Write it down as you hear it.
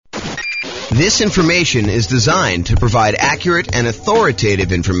This information is designed to provide accurate and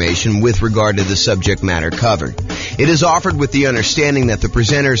authoritative information with regard to the subject matter covered. It is offered with the understanding that the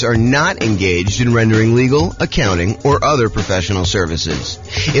presenters are not engaged in rendering legal, accounting, or other professional services.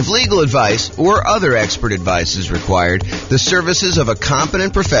 If legal advice or other expert advice is required, the services of a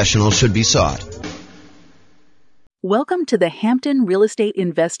competent professional should be sought. Welcome to the Hampton Real Estate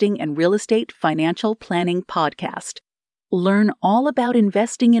Investing and Real Estate Financial Planning Podcast. Learn all about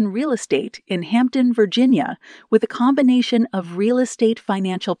investing in real estate in Hampton, Virginia, with a combination of real estate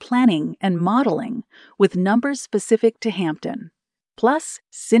financial planning and modeling with numbers specific to Hampton. Plus,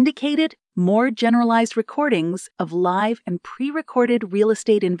 syndicated, more generalized recordings of live and pre-recorded real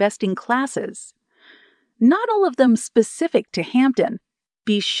estate investing classes. Not all of them specific to Hampton.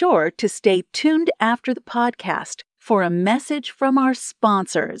 Be sure to stay tuned after the podcast for a message from our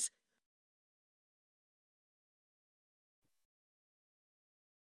sponsors.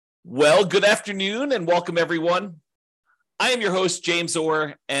 Well, good afternoon and welcome everyone. I am your host, James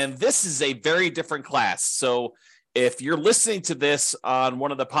Orr, and this is a very different class. So if you're listening to this on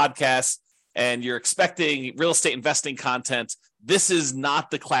one of the podcasts and you're expecting real estate investing content, this is not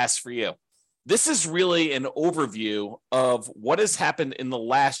the class for you. This is really an overview of what has happened in the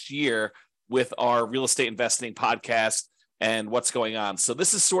last year with our real estate investing podcast and what's going on. So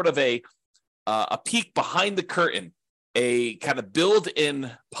this is sort of a peek behind the curtain, a kind of build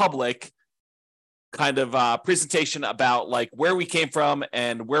in public kind of presentation about like where we came from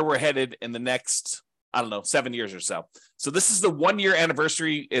and where we're headed in the next, 7 years or so. So this is the 1 year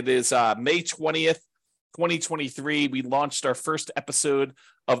anniversary. It is May 20th, 2023. We launched our first episode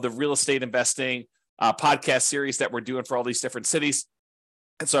of the real estate investing podcast series that we're doing for all these different cities.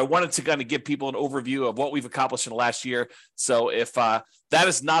 And so I wanted to kind of give people an overview of what we've accomplished in the last year. So if that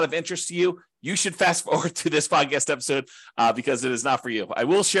is not of interest to you, you should fast forward to this podcast episode because it is not for you. I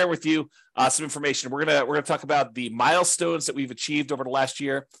will share with you some information. We're gonna talk about the milestones that we've achieved over the last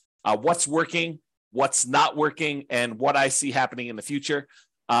year, what's working, what's not working, and what I see happening in the future.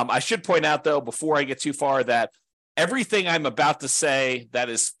 I should point out, though, before I get too far, that everything I'm about to say that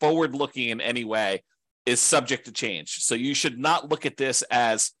is forward-looking in any way is subject to change. So you should not look at this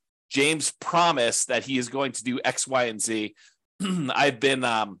as James promised that he is going to do X, Y, and Z. I've been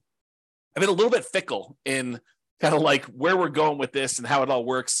a little bit fickle in kind of like where we're going with this and how it all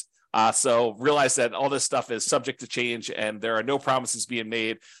works. So realize that all this stuff is subject to change and there are no promises being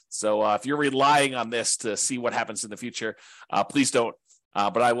made. So if you're relying on this to see what happens in the future, please don't.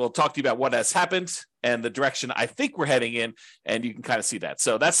 But I will talk to you about what has happened and the direction I think we're heading in, and you can kind of see that.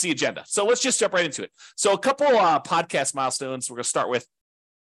 So that's the agenda. So let's just jump right into it. So a couple podcast milestones we're going to start with.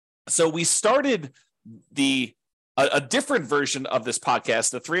 So we started a different version of this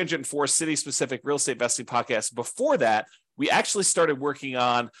podcast, the 304 city-specific real estate investing podcast. Before that, we actually started working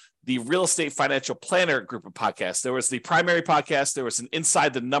on the real estate financial planner group of podcasts. There was the primary podcast. There was an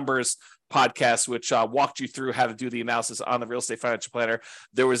Inside the Numbers podcast, which walked you through how to do the analysis on the real estate financial planner.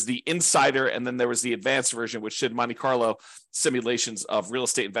 There was the Insider, and then there was the advanced version, which did Monte Carlo simulations of real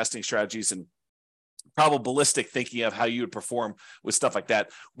estate investing strategies and probabilistic thinking of how you would perform with stuff like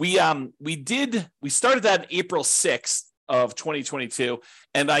that. We started that April 6th of 2022,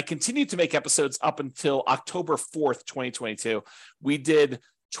 and I continued to make episodes up until October 4th, 2022. We did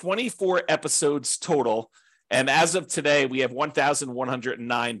 24 episodes total, and as of today, we have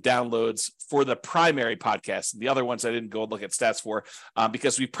 1,109 downloads for the primary podcast. The other ones I didn't go and look at stats for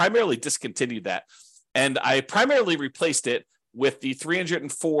because we primarily discontinued that, and I primarily replaced it with the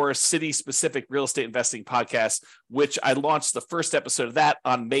 304 city-specific real estate investing podcast, which I launched the first episode of that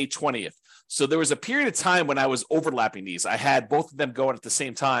on May 20th. So there was a period of time when I was overlapping these. I had both of them going at the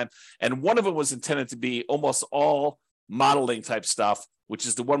same time, and one of them was intended to be almost all modeling type stuff, which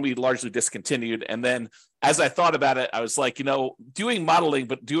is the one we largely discontinued. And then as I thought about it, I was like, doing modeling,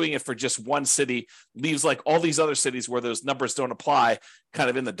 but doing it for just one city leaves like all these other cities where those numbers don't apply kind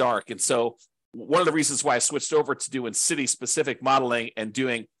of in the dark. And so one of the reasons why I switched over to doing city-specific modeling and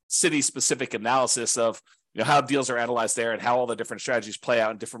doing city-specific analysis of how deals are analyzed there and how all the different strategies play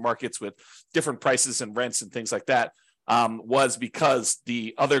out in different markets with different prices and rents and things like that was because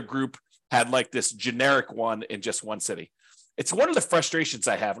the other group had like this generic one in just one city. It's one of the frustrations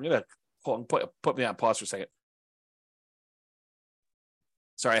I have. I'm going to put me on pause for a second.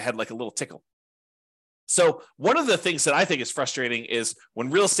 Sorry, I had like a little tickle. So one of the things that I think is frustrating is when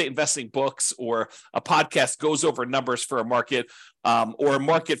real estate investing books or a podcast goes over numbers for a market or a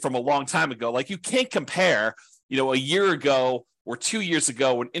market from a long time ago. Like you can't compare, a year ago or 2 years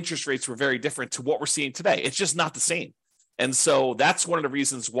ago when interest rates were very different to what we're seeing today. It's just not the same. And so that's one of the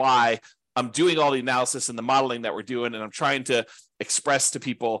reasons why I'm doing all the analysis and the modeling that we're doing. And I'm trying to express to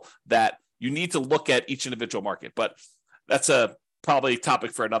people that, you need to look at each individual market, but that's a probably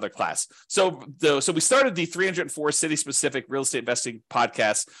topic for another class. So we started the 304 city-specific real estate investing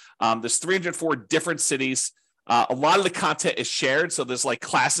podcast. There's 304 different cities. A lot of the content is shared. So there's like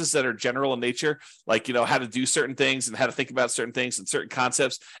classes that are general in nature, like, how to do certain things and how to think about certain things and certain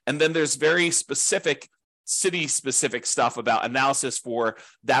concepts. And then there's very specific city-specific stuff about analysis for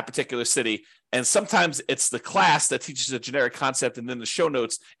that particular city. And sometimes it's the class that teaches a generic concept, and then the show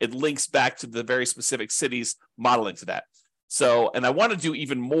notes, it links back to the very specific cities modeling to that. So, and I want to do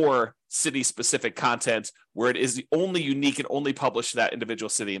even more city-specific content where it is the only unique and only published to that individual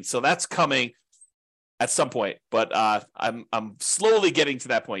city. And so that's coming at some point, but I'm slowly getting to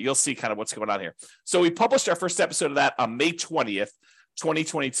that point. You'll see kind of what's going on here. So we published our first episode of that on May 20th,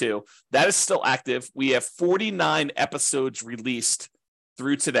 2022. That is still active. We have 49 episodes released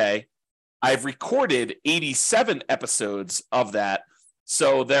through today. I've recorded 87 episodes of that.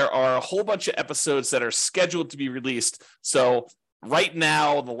 So there are a whole bunch of episodes that are scheduled to be released. So right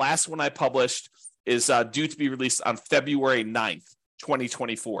now, the last one I published is due to be released on February 9th,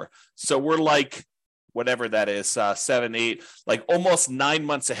 2024. So we're like, whatever that is, 7, 8, like almost 9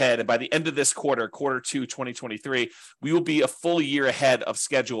 months ahead. And by the end of this quarter 2, 2023, we will be a full year ahead of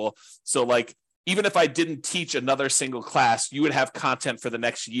schedule. So like, even if I didn't teach another single class, you would have content for the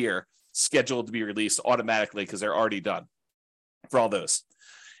next year scheduled to be released automatically because they're already done for all those.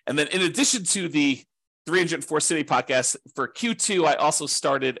 And then in addition to the 304 City podcast, for Q2, I also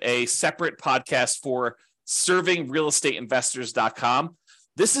started a separate podcast for servingrealestateinvestors.com.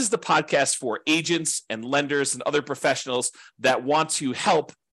 This is the podcast for agents and lenders and other professionals that want to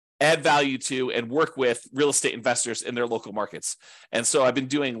help add value to and work with real estate investors in their local markets. And so I've been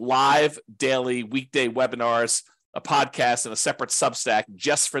doing live daily weekday webinars, a podcast, and a separate Substack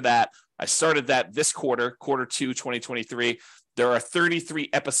just for that. I started that this quarter 2, 2023. There are 33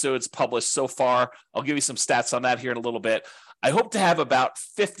 episodes published so far. I'll give you some stats on that here in a little bit. I hope to have about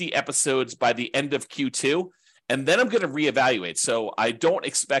 50 episodes by the end of Q2, and then I'm going to reevaluate. So I don't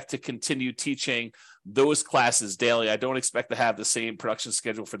expect to continue teaching those classes daily. I don't expect to have the same production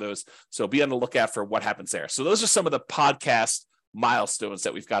schedule for those. So be on the lookout for what happens there. So those are some of the podcast milestones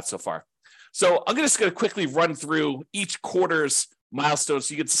that we've got so far. So I'm just going to quickly run through each quarter's milestones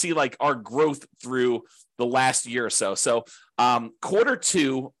so you can see like our growth through the last year or so. So quarter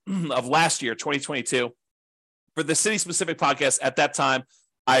 2 of last year, 2022, for the city-specific podcast at that time,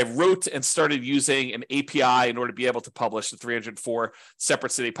 I wrote and started using an API in order to be able to publish the 304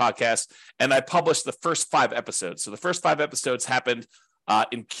 separate city podcasts. And I published the first 5 episodes. So the first 5 episodes happened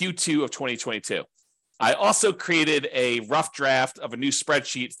in Q2 of 2022. I also created a rough draft of a new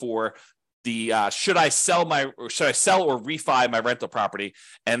spreadsheet for the should I sell or refi my rental property,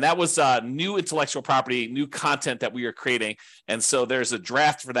 and that was new intellectual property, new content that we are creating, and so there's a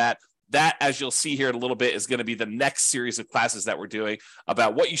draft for that. That, as you'll see here in a little bit, is going to be the next series of classes that we're doing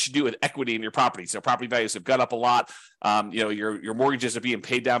about what you should do with equity in your property. So property values have gone up a lot. Your mortgages are being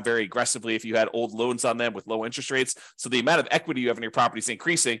paid down very aggressively if you had old loans on them with low interest rates. So the amount of equity you have in your property is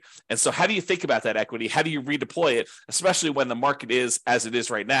increasing. And so how do you think about that equity? How do you redeploy it, especially when the market is as it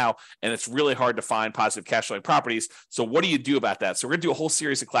is right now, and it's really hard to find positive cash flowing properties? So what do you do about that? So we're going to do a whole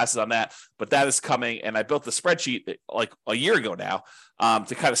series of classes on that, but that is coming. And I built the spreadsheet like a year ago now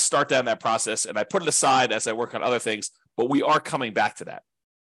to kind of start down that process. And I put it aside as I work on other things, but we are coming back to that.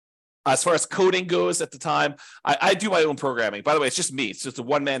 As far as coding goes at the time, I do my own programming. By the way, it's just me. It's just a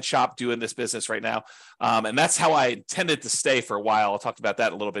one-man shop doing this business right now. And that's how I intended to stay for a while. I'll talk about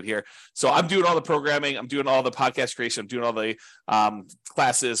that a little bit here. So I'm doing all the programming. I'm doing all the podcast creation. I'm doing all the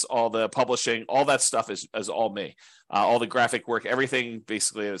classes, all the publishing, all that stuff is all me. All the graphic work, everything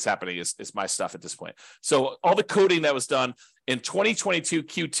basically that's happening is my stuff at this point. So all the coding that was done in 2022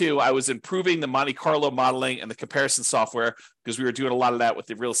 Q2, I was improving the Monte Carlo modeling and the comparison software because we were doing a lot of that with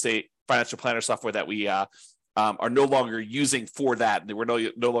the real estate financial planner software that we are no longer using for that. We're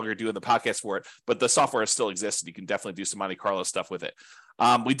no longer doing the podcast for it, but the software still exists, and you can definitely do some Monte Carlo stuff with it.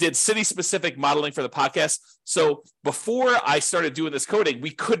 We did city-specific modeling for the podcast. So before I started doing this coding,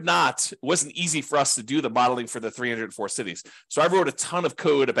 it wasn't easy for us to do the modeling for the 304 cities. So I wrote a ton of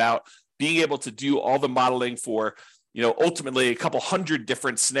code about being able to do all the modeling for, ultimately a couple hundred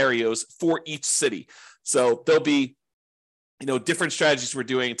different scenarios for each city. So there'll be different strategies we're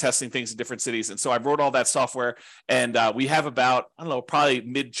doing, testing things in different cities. And so I wrote all that software, and we have about, probably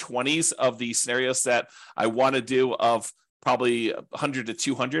mid-20s of the scenarios that I want to do, of probably 100 to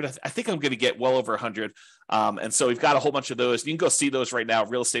 200. I think I'm going to get well over 100. And so we've got a whole bunch of those. You can go see those right now,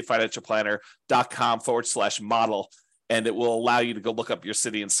 realestatefinancialplanner.com/model, and it will allow you to go look up your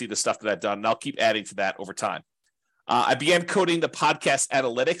city and see the stuff that I've done. And I'll keep adding to that over time. I began coding the podcast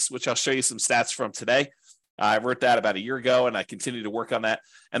analytics, which I'll show you some stats from today. I wrote that about a year ago, and I continue to work on that.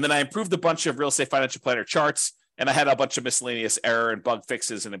 And then I improved a bunch of Real Estate Financial Planner charts, and I had a bunch of miscellaneous error and bug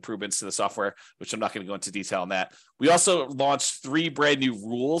fixes and improvements to the software, which I'm not going to go into detail on that. We also launched 3 brand new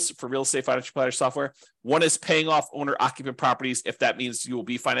rules for Real Estate Financial Planner software. One is paying off owner-occupant properties if that means you will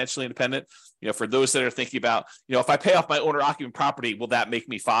be financially independent. For those that are thinking about, if I pay off my owner-occupant property, will that make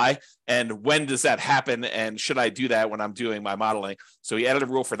me FI? And when does that happen? And should I do that when I'm doing my modeling? So we added a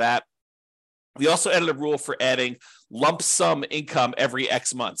rule for that. We also added a rule for adding lump sum income every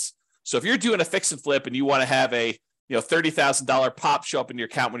X months. So if you're doing a fix and flip and you want to have a $30,000 pop show up in your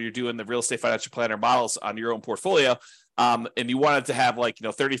account when you're doing the Real Estate Financial Planner models on your own portfolio, and you wanted to have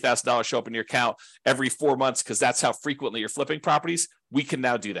 $30,000 show up in your account every 4 months because that's how frequently you're flipping properties, we can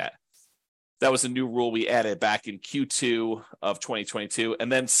now do that. That was a new rule we added back in Q2 of 2022.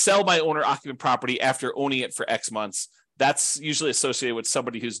 And then sell my owner-occupant property after owning it for X months. That's usually associated with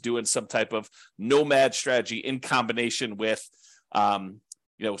somebody who's doing some type of nomad strategy in combination with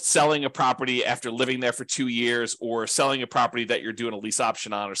selling a property after living there for 2 years, or selling a property that you're doing a lease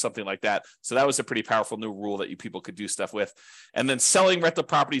option on or something like that. So that was a pretty powerful new rule that people could do stuff with. And then selling rental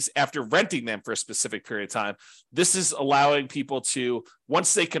properties after renting them for a specific period of time. This is allowing people to,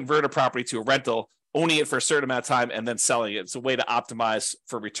 once they convert a property to a rental, owning it for a certain amount of time and then selling it. It's a way to optimize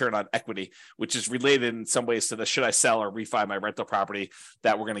for return on equity, which is related in some ways to the should I sell or refi my rental property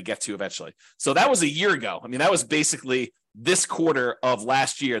that we're going to get to eventually. So that was a year ago. I mean, that was basically this quarter of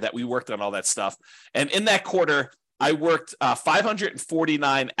last year that we worked on all that stuff. And in that quarter, I worked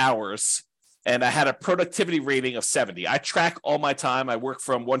 549 hours and I had a productivity rating of 70. I track all my time. I work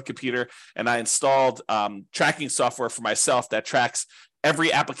from one computer, and I installed tracking software for myself that tracks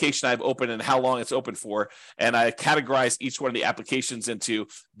every application I've opened and how long it's open for. And I categorize each one of the applications into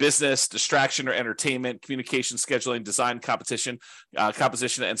business, distraction or entertainment, communication, scheduling, design, composition,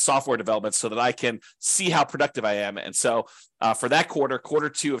 and software development so that I can see how productive I am. And so for that quarter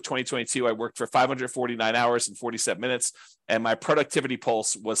 2 of 2022, I worked for 549 hours and 47 minutes, and my productivity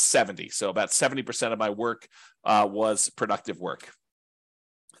pulse was 70. So about 70% of my work was productive work.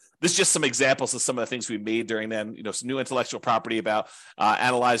 This is just some examples of some of the things we made during then, some new intellectual property about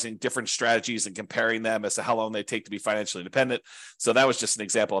analyzing different strategies and comparing them as to how long they take to be financially independent. So that was just an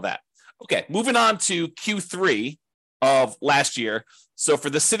example of that. Okay, moving on to Q3 of last year. So for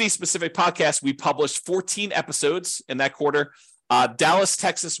the City Specific podcast, we published 14 episodes in that quarter. Dallas,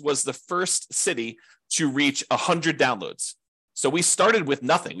 Texas was the first city to reach 100 downloads. So we started with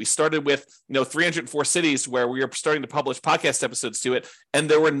nothing. We started with 304 cities where we were starting to publish podcast episodes to it, and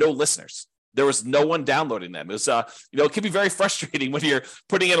there were no listeners. There was no one downloading them. It was, it can be very frustrating when you're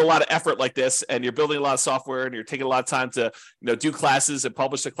putting in a lot of effort like this, and you're building a lot of software, and you're taking a lot of time to, do classes and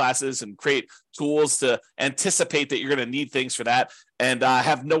publish the classes and create tools to anticipate that you're going to need things for that, and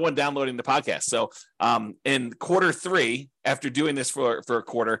have no one downloading the podcast. So in quarter 3, after doing this for a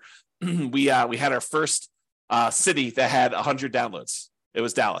quarter, we had our first city that had 100 downloads. It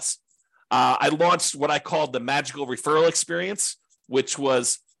was Dallas. I launched what I called the magical referral experience, which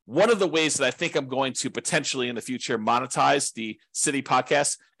was one of the ways that I think I'm going to potentially in the future monetize the City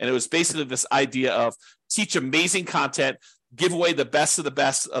podcast. And it was basically this idea of teach amazing content, give away the best of the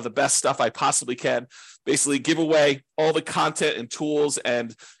best of the best stuff I possibly can, basically give away all the content and tools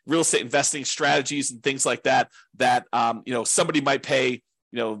and real estate investing strategies and things like that, somebody might pay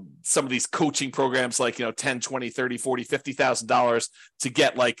some of these coaching programs like, 10, 20, 30, 40, $50,000 to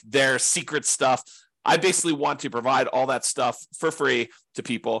get like their secret stuff. I basically want to provide all that stuff for free to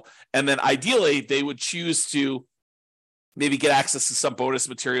people. And then ideally they would choose to maybe get access to some bonus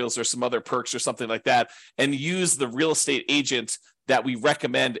materials or some other perks or something like that, and use the real estate agent that we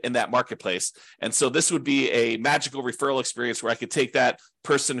recommend in that marketplace. And so this would be a magical referral experience where I could take that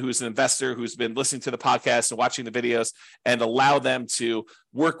person who's an investor who's been listening to the podcast and watching the videos and allow them to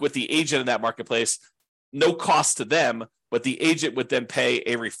work with the agent in that marketplace, no cost to them, but the agent would then pay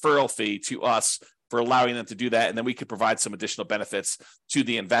a referral fee to us for allowing them to do that. And then we could provide some additional benefits to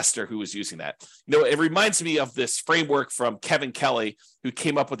the investor who is using that. It reminds me of this framework from Kevin Kelly, who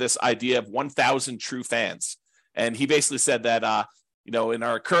came up with this idea of 1,000 true fans. And he basically said that, in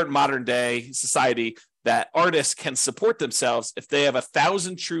our current modern day society, that artists can support themselves if they have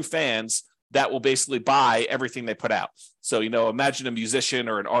 1,000 true fans that will basically buy everything they put out. So, imagine a musician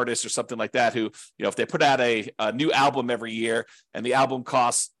or an artist or something like that who, if they put out a new album every year and the album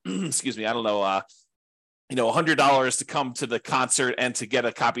costs, $100 to come to the concert and to get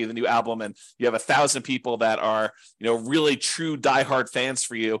a copy of the new album. And you have 1,000 people that are, really true diehard fans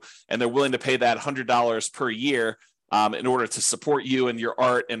for you, and they're willing to pay that $100 per year in order to support you and your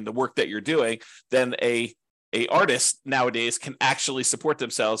art and the work that you're doing. Then a a artist nowadays can actually support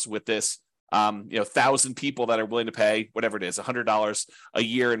themselves with this 1,000 people that are willing to pay whatever it is, $100 a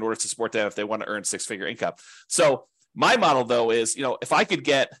year in order to support them if they want to earn six-figure income. So my model, though, is, if I could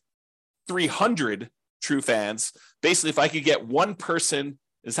get 300 true fans, basically, if I could get one person,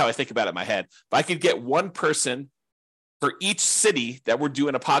 this is how I think about it in my head. If I could get one person for each city that we're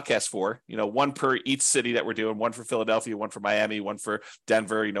doing a podcast for, one per each city that we're doing, one for Philadelphia, one for Miami, one for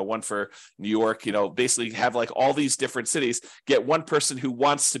Denver, one for New York, basically have like all these different cities, get one person who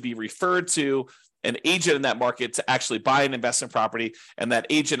wants to be referred to an agent in that market to actually buy an investment property. And that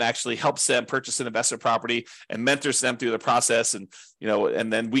agent actually helps them purchase an investment property and mentors them through the process. And,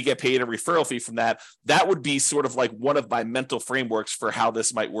 and then we get paid a referral fee from that. That would be sort of like one of my mental frameworks for how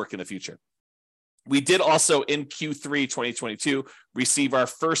this might work in the future. We did also in Q3 2022 receive our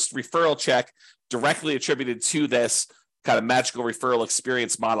first referral check directly attributed to this kind of magical referral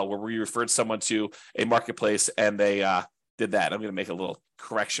experience model where we referred someone to a marketplace and they did that. I'm going to make a little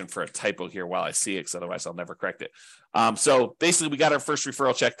correction for a typo here while I see it, because otherwise I'll never correct it. So basically we got our first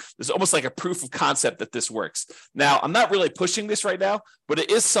referral check. It's almost like a proof of concept that this works. Now, I'm not really pushing this right now, but it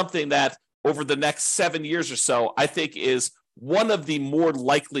is something that over the next 7 years or so, I think is one of the more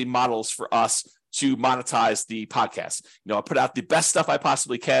likely models for us to monetize the podcast. I put out the best stuff I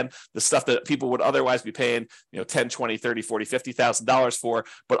possibly can, the stuff that people would otherwise be paying, $10, $20, $30, $40, $50,000 for,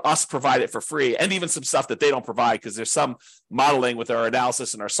 but us provide it for free, and even some stuff that they don't provide, because there's some modeling with our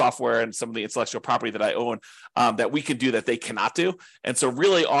analysis and our software and some of the intellectual property that I own that we can do that they cannot do. And so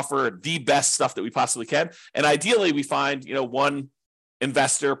really offer the best stuff that we possibly can. And ideally we find, one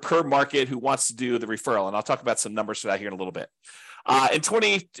investor per market who wants to do the referral. And I'll talk about some numbers for that here in a little bit. In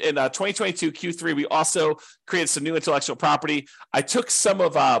 2022 Q3, we also created some new intellectual property. I took some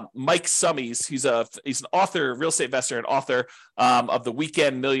of Mike Summey's. He's an author, real estate investor, and author of the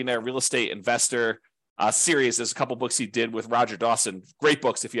Weekend Millionaire Real Estate Investor series. There's a couple books he did with Roger Dawson. Great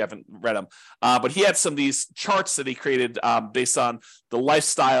books if you haven't read them. But he had some of these charts that he created based on the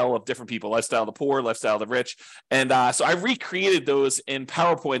lifestyle of different people, lifestyle of the poor, lifestyle of the rich. And so I recreated those in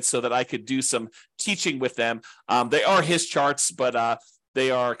PowerPoint so that I could do some teaching with them. They are his charts, but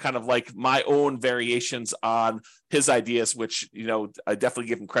they are kind of like my own variations on his ideas, which, I definitely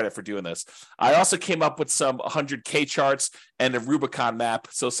give him credit for doing this. I also came up with some 100K charts and a Rubicon map.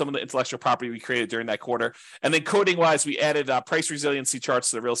 So some of the intellectual property we created during that quarter. And then coding wise, we added price resiliency charts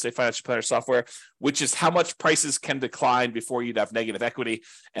to the Real Estate Financial Planner software, which is how much prices can decline before you'd have negative equity,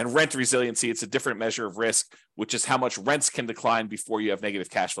 and rent resiliency. It's a different measure of risk, which is how much rents can decline before you have negative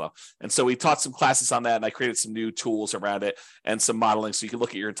cash flow. And so we taught some classes on that, and I created some new tools around it and some modeling. So you can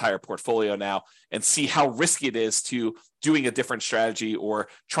look at your entire portfolio now and see how risky it is to doing a different strategy or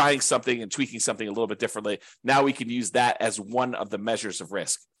trying something and tweaking something a little bit differently. Now we can use that as one of the measures of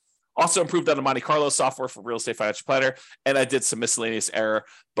risk. Also improved on the Monte Carlo software for Real Estate Financial Planner, and I did some miscellaneous error,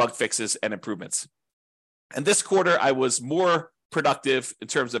 bug fixes, and improvements. And this quarter, I was more productive in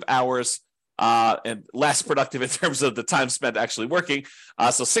terms of hours and less productive in terms of the time spent actually working.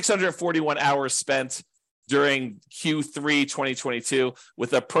 So 641 hours spent during Q3 2022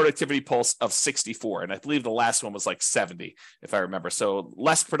 with a productivity pulse of 64. And I believe the last one was like 70, if I remember. So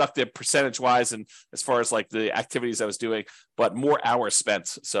less productive percentage wise, and as far as like the activities I was doing, but more hours spent.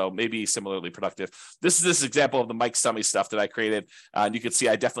 So maybe similarly productive. This is this example of the Mike Summey stuff that I created. And you can see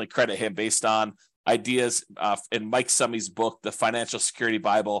I definitely credit him based on ideas in Mike Summey's book, The Financial Security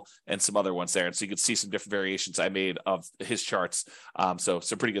Bible, and some other ones there. And so you can see some different variations I made of his charts. So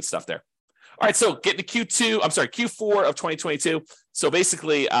some pretty good stuff there. All right, so getting to Q4 of 2022. So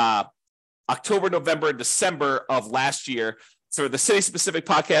basically October, November, and December of last year, for the city-specific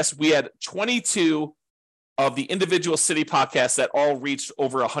podcast, we had 22 of the individual city podcasts that all reached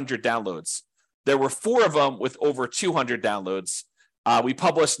over 100 downloads. There were 4 of them with over 200 downloads. We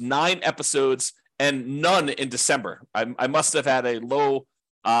published 9 episodes and none in December. I must have had a low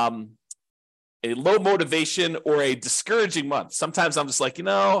motivation or a discouraging month. Sometimes I'm just like,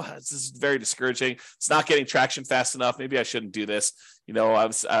 this is very discouraging. It's not getting traction fast enough. Maybe I shouldn't do this. I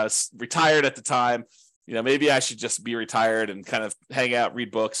was retired at the time. Maybe I should just be retired and kind of hang out,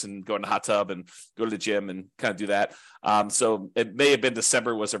 read books, and go in the hot tub and go to the gym and kind of do that. So it may have been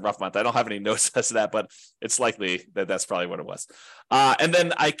December was a rough month. I don't have any notes as to that, but it's likely that that's probably what it was. And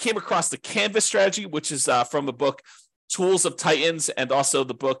then I came across the Canvas strategy, which is from the book Tools of Titans, and also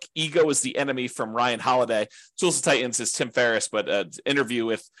the book Ego is the Enemy from Ryan Holiday. Tools of Titans is Tim Ferriss, but an interview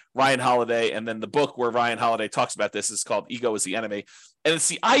with Ryan Holiday. And then the book where Ryan Holiday talks about this is called Ego is the Enemy. And it's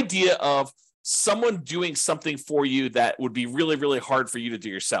the idea of someone doing something for you that would be really, really hard for you to do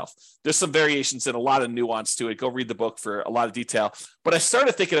yourself. There's some variations and a lot of nuance to it. Go read the book for a lot of detail. But I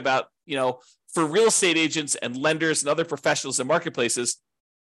started thinking about, for real estate agents and lenders and other professionals in marketplaces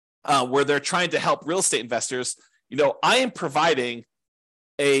where they're trying to help real estate investors, I am providing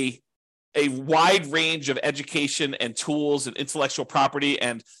a wide range of education and tools and intellectual property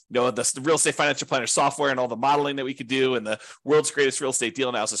and the real estate financial planner software and all the modeling that we could do and the world's greatest real estate deal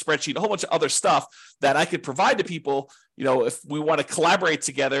analysis spreadsheet, a whole bunch of other stuff that I could provide to people, if we want to collaborate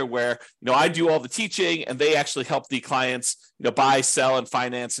together where, I do all the teaching and they actually help the clients, buy, sell, and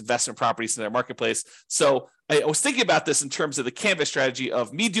finance investment properties in their marketplace. So I was thinking about this in terms of the Canvas strategy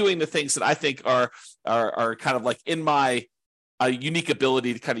of me doing the things that I think are kind of like in my a unique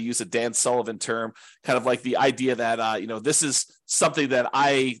ability, to kind of use a Dan Sullivan term, kind of like the idea that, this is something that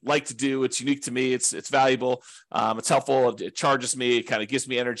I like to do. It's unique to me. It's valuable. It's helpful. It charges me. It kind of gives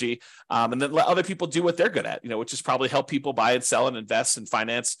me energy. And then let other people do what they're good at, which is probably help people buy and sell and invest and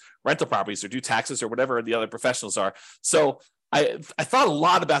finance rental properties or do taxes or whatever the other professionals are. So I thought a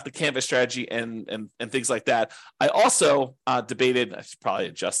lot about the Canvas strategy and things like that. I also debated, I should probably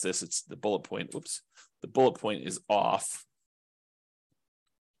adjust this. It's the bullet point. Oops. The bullet point is off.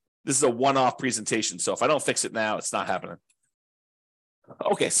 This is a one-off presentation, so if I don't fix it now, it's not happening.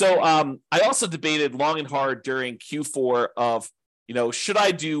 Okay, so I also debated long and hard during Q4 of, should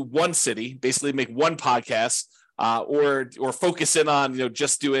I do one city, basically make one podcast, or focus in on,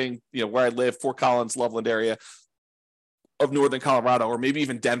 just doing, where I live, Fort Collins, Loveland area of Northern Colorado, or maybe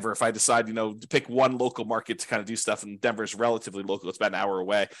even Denver if I decide, to pick one local market to kind of do stuff, and Denver is relatively local. It's about an hour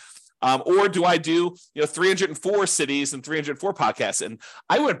away. Or do I do, 304 cities and 304 podcasts? And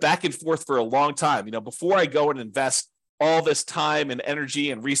I went back and forth for a long time, before I go and invest all this time and energy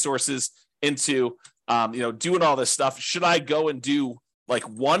and resources into, doing all this stuff. Should I go and do like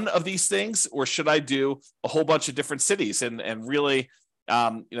one of these things, or should I do a whole bunch of different cities and really,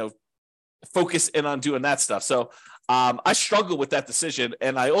 focus in on doing that stuff? So I struggled with that decision,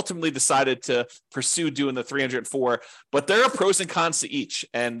 and I ultimately decided to pursue doing the 304. But there are pros and cons to each,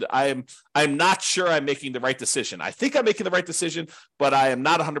 and I'm not sure I'm making the right decision. I think I'm making the right decision, but I am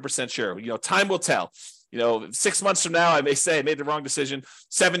not 100% sure. Time will tell. 6 months from now, I may say I made the wrong decision.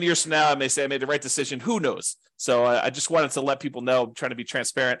 7 years from now, I may say I made the right decision. Who knows? So I just wanted to let people know, trying to be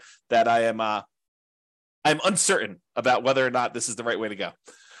transparent, that I'm uncertain about whether or not this is the right way to go.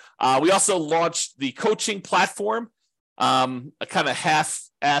 We also launched the coaching platform. I kind of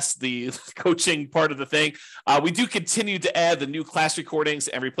half-assed the coaching part of the thing. We do continue to add the new class recordings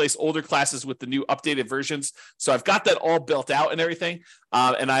and replace older classes with the new updated versions. So I've got that all built out and everything.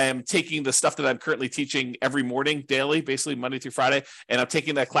 And I am taking the stuff that I'm currently teaching every morning, daily, basically Monday through Friday. And I'm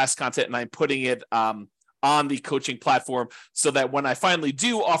taking that class content and I'm putting it on the coaching platform, so that when I finally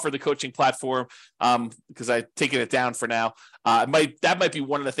do offer the coaching platform, because I've taken it down for now, that might be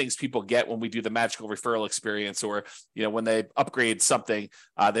one of the things people get when we do the magical referral experience, or when they upgrade something,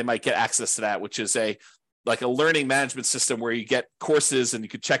 they might get access to that, which is like a learning management system where you get courses and you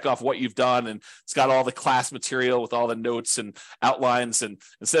could check off what you've done, and it's got all the class material with all the notes and outlines, and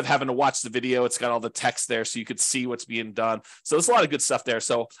instead of having to watch the video, it's got all the text there so you could see what's being done. So there's a lot of good stuff there.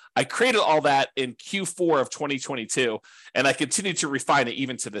 So I created all that in Q4 of 2022, and I continue to refine it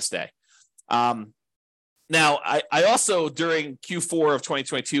even to this day. Now, I also, during Q4 of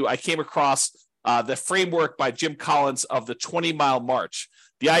 2022, I came across the framework by Jim Collins of the 20-mile march.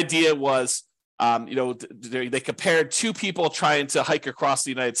 The idea was, they compared two people trying to hike across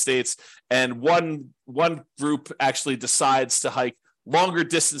the United States, and one group actually decides to hike longer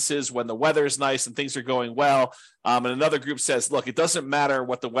distances when the weather is nice and things are going well. And another group says, look, it doesn't matter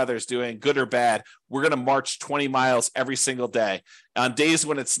what the weather's doing, good or bad. We're going to march 20 miles every single day. On days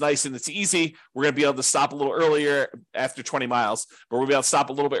when it's nice and it's easy, we're going to be able to stop a little earlier after 20 miles, but we'll be able to stop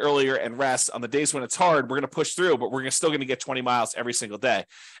a little bit earlier and rest. On the days when it's hard, we're going to push through, but we're still going to get 20 miles every single day.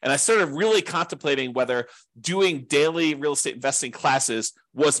 And I started really contemplating whether doing daily real estate investing classes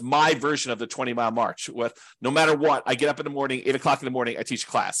was my version of the 20-mile march. With no matter what, I get up in the morning, 8 o'clock in the morning, I teach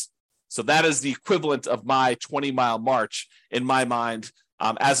class. So that is the equivalent of my 20-mile march in my mind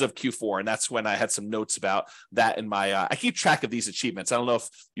as of Q4. And that's when I had some notes about that in my, I keep track of these achievements. I don't know if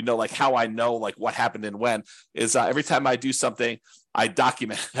like how I know like what happened and when is every time I do something, I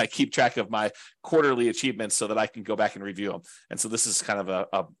document, I keep track of my quarterly achievements so that I can go back and review them. And so this is kind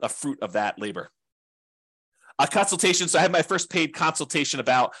of a fruit of that labor. A consultation. So I had my first paid consultation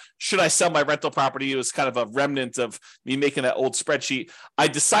about should I sell my rental property. It was kind of a remnant of me making that old spreadsheet. I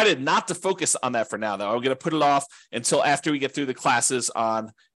decided not to focus on that for now, though. I'm going to put it off until after we get through the classes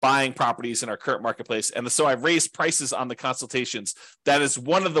on buying properties in our current marketplace. And so I raised prices on the consultations. That is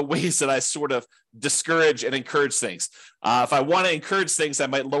one of the ways that I sort of discourage and encourage things. If I want to encourage things, I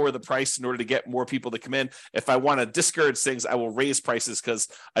might lower the price in order to get more people to come in. If I want to discourage things, I will raise prices because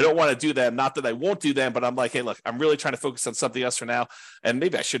I don't want to do them. Not that I won't do them, but I'm like, hey, look, I'm really trying to focus on something else for now. And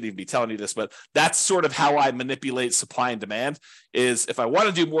maybe I shouldn't even be telling you this, but that's sort of how I manipulate supply and demand. Is if I want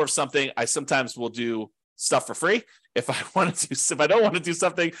to do more of something, I sometimes will do stuff for free. If I don't want to do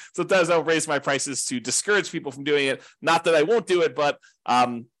something, sometimes I'll raise my prices to discourage people from doing it. Not that I won't do it, but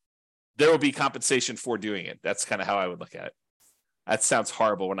there will be compensation for doing it. That's kind of how I would look at it. That sounds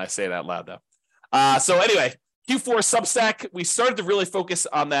horrible when I say it out loud, though. So anyway, Q4 Substack, we started to really focus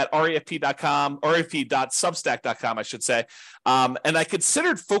on that refp.substack.com, I should say. And I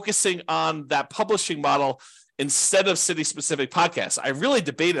considered focusing on that publishing model instead of city-specific podcasts. I really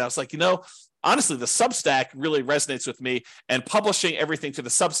debated. I was like, honestly, the Substack really resonates with me, and publishing everything to the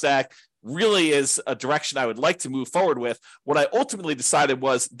Substack really is a direction I would like to move forward with. What I ultimately decided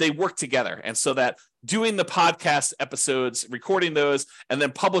was they work together. And so that doing the podcast episodes, recording those, and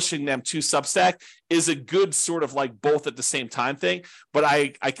then publishing them to Substack is a good sort of like both at the same time thing. But I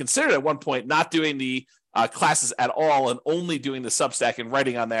considered at one point not doing the classes at all and only doing the Substack and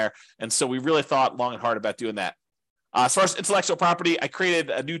writing on there. And so we really thought long and hard about doing that. As far as intellectual property, I created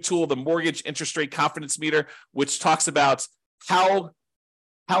a new tool, the Mortgage Interest Rate Confidence Meter, which talks about how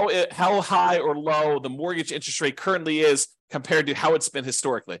high or low the mortgage interest rate currently is compared to how it's been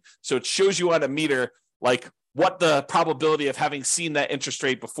historically. So it shows you on a meter like what the probability of having seen that interest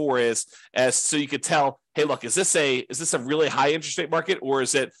rate before is, as so you could tell, hey, look, is this a really high interest rate market, or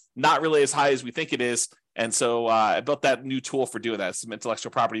is it not really as high as we think it is? And so I built that new tool for doing that. Some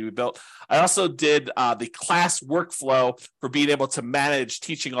intellectual property we built. I also did the class workflow for being able to manage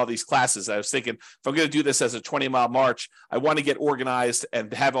teaching all these classes. I was thinking, if I'm going to do this as a 20-mile march, I want to get organized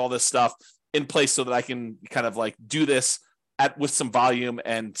and have all this stuff in place so that I can kind of like do this with some volume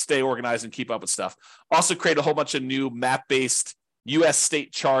and stay organized and keep up with stuff. Also create a whole bunch of new map-based U.S.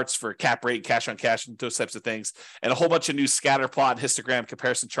 state charts for cap rate, cash on cash, and those types of things, and a whole bunch of new scatter plot, histogram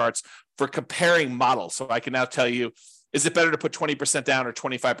comparison charts for comparing models. So I can now tell you, is it better to put 20% down or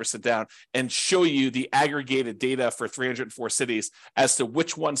 25% down, and show you the aggregated data for 304 cities as to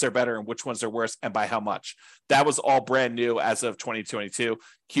which ones are better and which ones are worse and by how much. That was all brand new as of 2022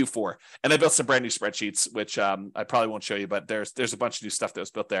 Q4. And I built some brand new spreadsheets, which I probably won't show you, but there's a bunch of new stuff that was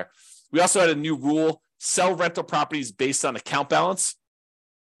built there. We also had a new rule: sell rental properties based on account balance.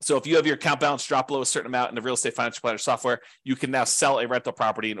 So if you have your account balance drop below a certain amount in the Real Estate Financial Planner software, you can now sell a rental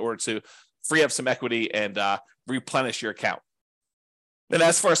property in order to free up some equity and replenish your account. Then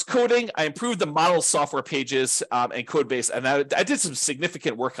as far as coding, I improved the model software pages and code base. And I did some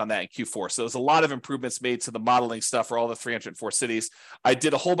significant work on that in Q4. So there's a lot of improvements made to the modeling stuff for all the 304 cities. I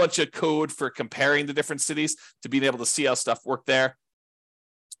did a whole bunch of code for comparing the different cities to being able to see how stuff worked there.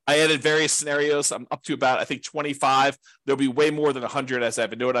 I added various scenarios. I'm up to about, I think, 25. There'll be way more than 100 as I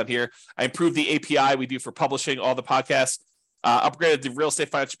have a note on here. I improved the API we do for publishing all the podcasts. Upgraded the Real Estate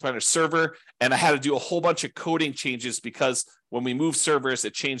Financial Planner server, and I had to do a whole bunch of coding changes because when we moved servers,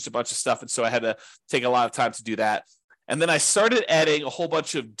 it changed a bunch of stuff, and so I had to take a lot of time to do that. And then I started adding a whole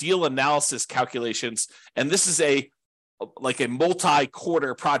bunch of deal analysis calculations, and this is a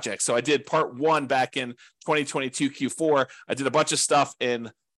multi-quarter project. So I did part one back in 2022 Q4. I did a bunch of stuff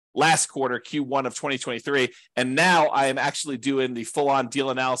in last quarter, Q1 of 2023, and now I am actually doing the full-on deal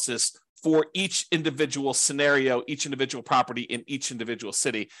analysis for each individual scenario, each individual property in each individual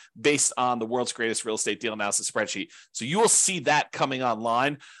city based on the world's greatest real estate deal analysis spreadsheet. So you will see that coming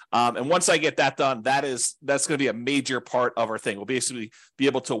online. And once I get that done, that's going to be a major part of our thing. We'll basically be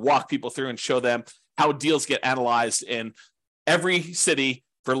able to walk people through and show them how deals get analyzed in every city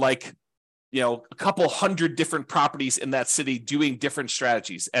for a couple hundred different properties in that city doing different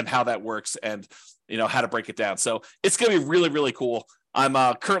strategies and how that works and, how to break it down. So it's going to be really, really cool. I'm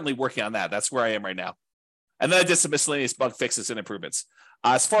currently working on that. That's where I am right now. And then I did some miscellaneous bug fixes and improvements.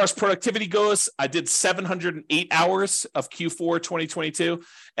 As far as productivity goes, I did 708 hours of Q4 2022,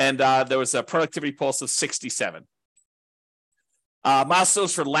 and there was a productivity pulse of 67.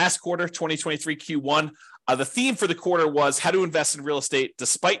 Milestones for last quarter, 2023 Q1. The theme for the quarter was how to invest in real estate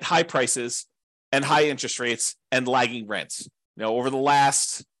despite high prices and high interest rates and lagging rents. Over the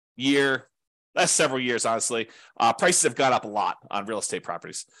last several years, honestly, prices have gone up a lot on real estate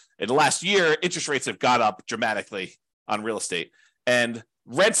properties. In the last year, interest rates have gone up dramatically on real estate, and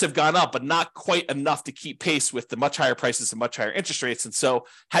rents have gone up, but not quite enough to keep pace with the much higher prices and much higher interest rates. And so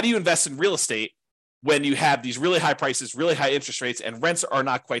how do you invest in real estate when you have these really high prices, really high interest rates, and rents are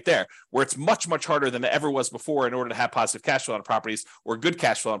not quite there, where it's much, much harder than it ever was before in order to have positive cash flow on properties or good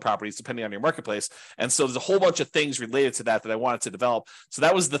cash flow on properties, depending on your marketplace. And so there's a whole bunch of things related to that I wanted to develop. So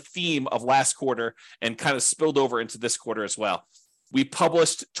that was the theme of last quarter and kind of spilled over into this quarter as well. We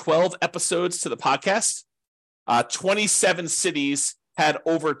published 12 episodes to the podcast. 27 cities had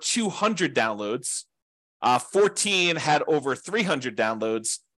over 200 downloads. 14 had over 300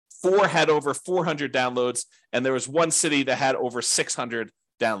 downloads. 4 had over 400 downloads, and there was one city that had over 600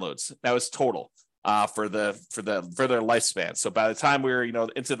 downloads. That was total for their lifespan. So by the time we were,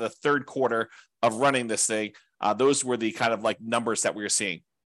 into the third quarter of running this thing, those were the kind of like numbers that we were seeing.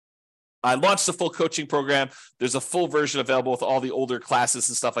 I launched the full coaching program. There's a full version available with all the older classes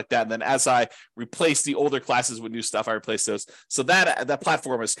and stuff like that. And then as I replace the older classes with new stuff, I replace those. So that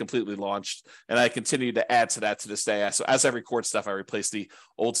platform is completely launched, and I continue to add to that to this day. So as I record stuff, I replace the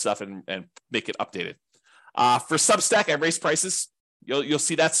old stuff and make it updated. For Substack, I raised prices. You'll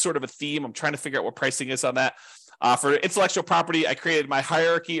see that's sort of a theme. I'm trying to figure out what pricing is on that. For intellectual property, I created my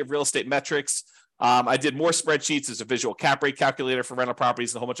hierarchy of real estate metrics. I did more spreadsheets. There's a visual cap rate calculator for rental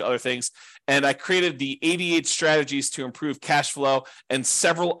properties and a whole bunch of other things. And I created the 88 strategies to improve cash flow and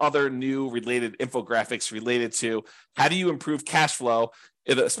several other new related infographics related to how do you improve cash flow,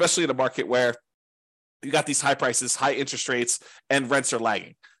 especially in a market where you got these high prices, high interest rates, and rents are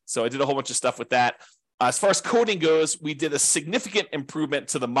lagging. So I did a whole bunch of stuff with that. As far as coding goes, we did a significant improvement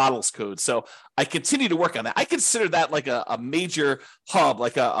to the models code. So I continue to work on that. I consider that like a major hub,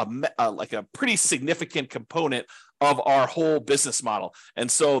 like a pretty significant component of our whole business model. And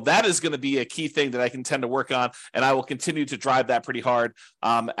so that is going to be a key thing that I can tend to work on, and I will continue to drive that pretty hard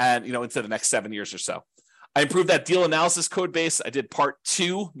into the next 7 years or so. I improved that deal analysis code base. I did part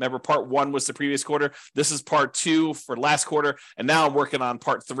 2. Remember, part 1 was the previous quarter. This is part 2 for last quarter. And now I'm working on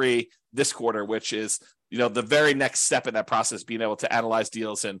part 3 this quarter, which is, the very next step in that process, being able to analyze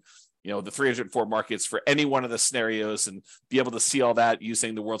deals and, the 304 markets for any one of the scenarios and be able to see all that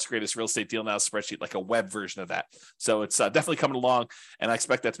using the world's greatest real estate deal analysis spreadsheet, like a web version of that. So it's definitely coming along, and I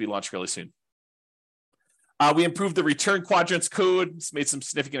expect that to be launched really soon. We improved the return quadrants code, made some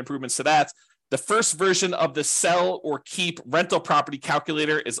significant improvements to that. The first version of the sell or keep rental property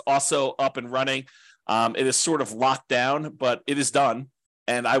calculator is also up and running. It is sort of locked down, but it is done.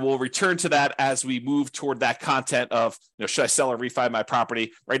 And I will return to that as we move toward that content of, should I sell or refi my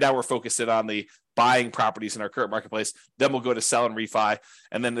property? Right now, we're focusing on the buying properties in our current marketplace. Then we'll go to sell and refi.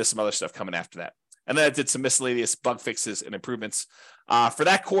 And then there's some other stuff coming after that. And then I did some miscellaneous bug fixes and improvements. For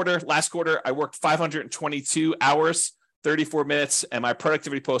that quarter, last quarter, I worked 522 hours, 34 minutes, and my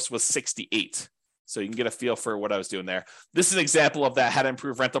productivity post was 68. So you can get a feel for what I was doing there. This is an example of that, how to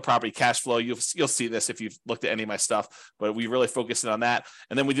improve rental property cash flow. You'll see this if you've looked at any of my stuff, but we really focused on that.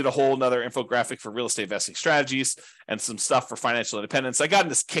 And then we did a whole another infographic for real estate investing strategies and some stuff for financial independence. I got in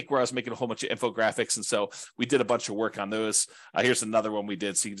this kick where I was making a whole bunch of infographics, and so we did a bunch of work on those. Here's another one we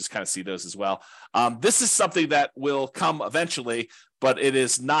did, so you can just kind of see those as well. This is something that will come eventually, but it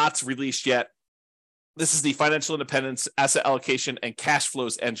is not released yet. This is the financial independence, asset allocation, and cash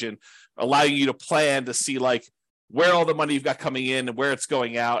flows engine, allowing you to plan to see like where all the money you've got coming in and where it's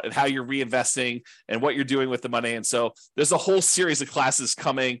going out and how you're reinvesting and what you're doing with the money. And so there's a whole series of classes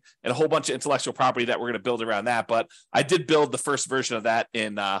coming and a whole bunch of intellectual property that we're going to build around that. But I did build the first version of that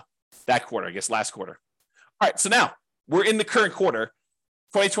in that quarter, I guess last quarter. All right, so now we're in the current quarter,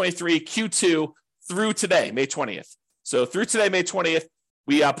 2023 Q2 through today, May 20th. So through today, May 20th,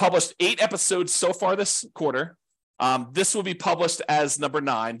 we published 8 episodes so far this quarter. This will be published as number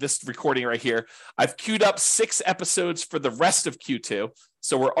 9, this recording right here. I've queued up 6 episodes for the rest of Q2.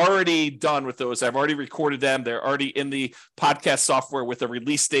 So we're already done with those. I've already recorded them. They're already in the podcast software with a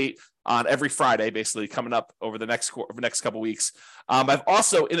release date on every Friday, basically coming up over the next couple weeks. I've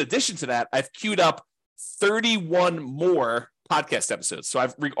also, in addition to that, I've queued up 31 more podcast episodes. So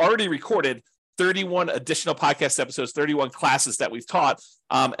I've already recorded 31 additional podcast episodes, 31 classes that we've taught,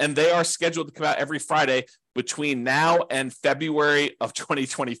 and they are scheduled to come out every Friday between now and February of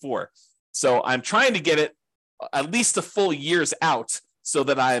 2024. So I'm trying to get it at least a full year's out so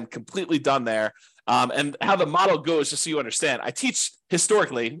that I am completely done there. And how the model goes, just so you understand, I teach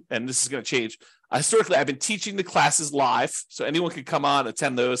historically, and this is going to change. Historically, I've been teaching the classes live, so anyone can come on,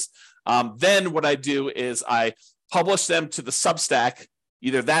 attend those. Then what I do is I publish them to the Substack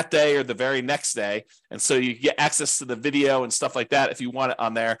either that day or the very next day. And so you get access to the video and stuff like that if you want it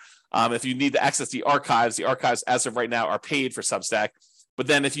on there. If you need to access the archives as of right now are paid for Substack. But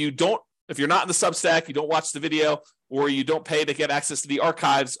then if you're not in the Substack, you don't watch the video, or you don't pay to get access to the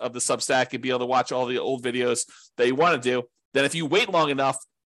archives of the Substack and be able to watch all the old videos that you want to do, then if you wait long enough,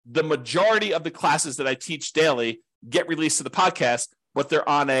 the majority of the classes that I teach daily get released to the podcast, but they're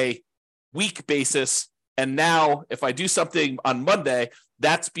on a week basis. And now if I do something on Monday,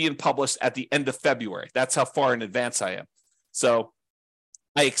 that's being published at the end of February. That's how far in advance I am. So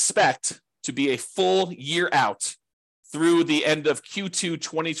I expect to be a full year out through the end of Q2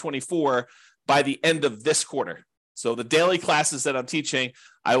 2024 by the end of this quarter. So the daily classes that I'm teaching,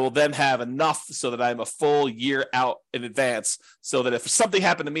 I will then have enough so that I'm a full year out in advance, so that if something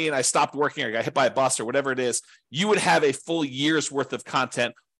happened to me and I stopped working or got hit by a bus or whatever it is, you would have a full year's worth of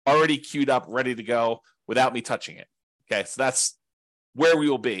content already queued up, ready to go without me touching it. Okay, so that's where we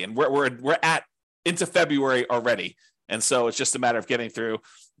will be. And we're at into February already. And so it's just a matter of getting through a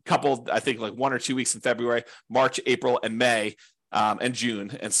couple, I think like 1 or 2 weeks in February, March, April, and May, and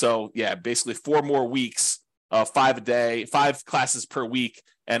June. And so, yeah, basically 4 more weeks of 5 a day, 5 classes per week,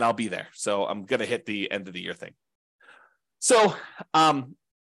 and I'll be there. So I'm going to hit the end of the year thing. So I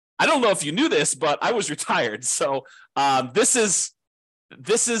don't know if you knew this, but I was retired. So this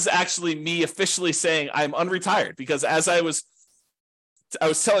is actually me officially saying I'm unretired, because as I was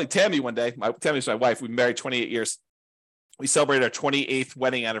telling Tammy one day, Tammy's my wife, we've been married 28 years. We celebrated our 28th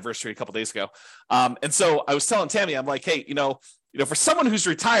wedding anniversary a couple days ago. And so I was telling Tammy, I'm like, hey, for someone who's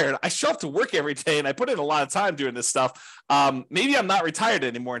retired, I show up to work every day and I put in a lot of time doing this stuff. Maybe I'm not retired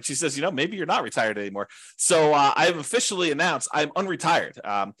anymore. And she says, maybe you're not retired anymore. So I've officially announced I'm unretired.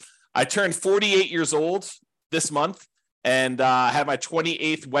 I turned 48 years old this month and had my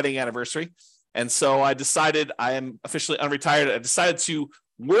 28th wedding anniversary. And so I decided I am officially unretired. I decided to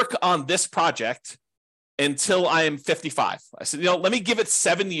work on this project until I am 55. I said, let me give it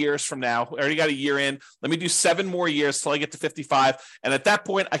 7 years from now. I already got a year in. Let me do 7 more years till I get to 55. And at that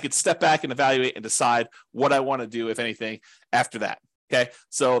point, I could step back and evaluate and decide what I want to do, if anything, after that. Okay.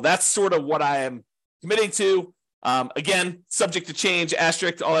 So that's sort of what I am committing to. Again, subject to change,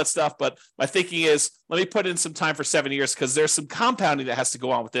 asterisk, all that stuff. But my thinking is, let me put in some time for 7 years, because there's some compounding that has to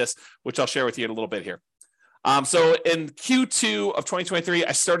go on with this, which I'll share with you in a little bit here. So in Q2 of 2023,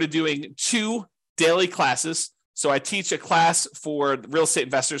 I started doing 2 daily classes. So I teach a class for real estate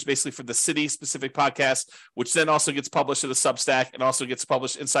investors, basically for the City specific podcast, which then also gets published to the Substack and also gets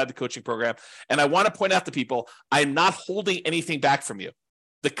published inside the coaching program. And I want to point out to people, I'm not holding anything back from you.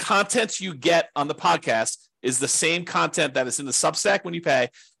 The content you get on the podcast is the same content that is in the Substack when you pay,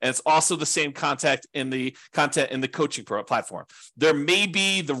 and it's also the same content in the coaching platform. There may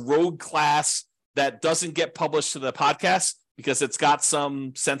be the rogue class that doesn't get published to the podcast because it's got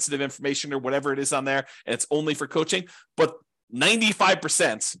some sensitive information or whatever it is on there, and it's only for coaching. But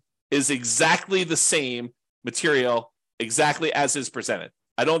 95% is exactly the same material, exactly as is presented.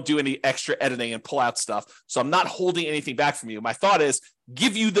 I don't do any extra editing and pull out stuff. So I'm not holding anything back from you. My thought is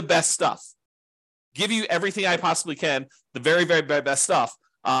give you the best stuff, give you everything I possibly can, the very, very, very best stuff.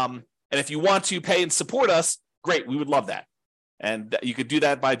 And if you want to pay and support us, great. We would love that. And you could do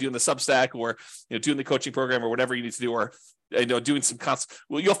that by doing the Substack or doing the coaching program or whatever you need to do, or doing some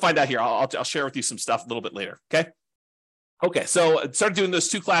well, you'll find out here. I'll share with you some stuff a little bit later. Okay. So I started doing those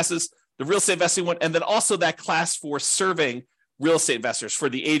 2 classes, the real estate investing one, and then also that class for serving real estate investors, for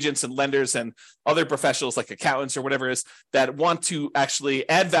the agents and lenders and other professionals like accountants or whatever it is that want to actually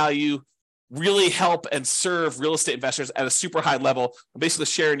add value, really help and serve real estate investors at a super high level. I'm basically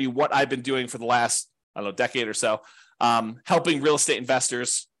sharing you what I've been doing for the last, decade or so, helping real estate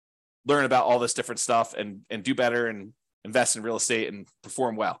investors learn about all this different stuff and do better and invest in real estate and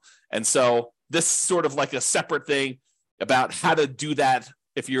perform well. And so this is sort of like a separate thing about how to do that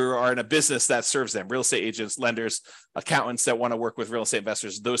if you are in a business that serves them, real estate agents, lenders, accountants that want to work with real estate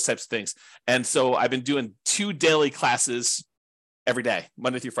investors, those types of things. And so I've been doing 2 daily classes every day,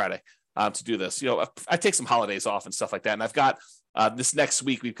 Monday through Friday, to do this. I take some holidays off and stuff like that. And I've got this next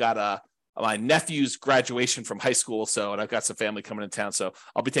week, we've got my nephew's graduation from high school. And I've got some family coming in town. So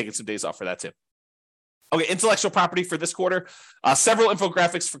I'll be taking some days off for that too. Okay, intellectual property for this quarter, several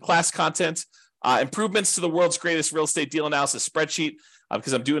infographics for class content, improvements to the world's greatest real estate deal analysis spreadsheet,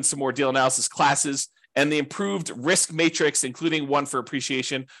 because I'm doing some more deal analysis classes, and the improved risk matrix, including one for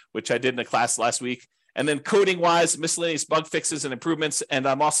appreciation, which I did in a class last week. And then coding-wise, miscellaneous bug fixes and improvements. And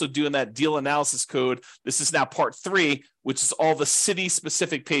I'm also doing that deal analysis code. This is now part 3, which is all the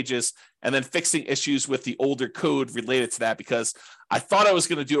city-specific pages, and then fixing issues with the older code related to that, because I thought I was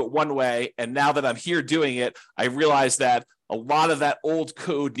going to do it one way. And now that I'm here doing it, I realized that a lot of that old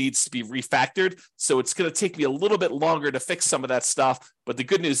code needs to be refactored. So it's going to take me a little bit longer to fix some of that stuff. But the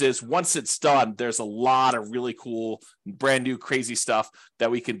good news is once it's done, there's a lot of really cool, brand new, crazy stuff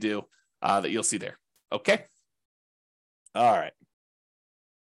that we can do that you'll see there. Okay. All right.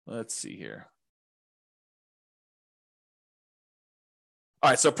 Let's see here. All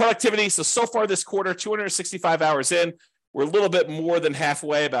right, so productivity. So far this quarter, 265 hours in. We're a little bit more than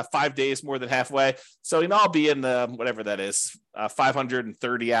halfway, about 5 days more than halfway. So, I'll be in the, whatever that is,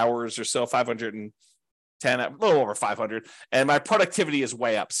 530 hours or so, 510, a little over 500. And my productivity is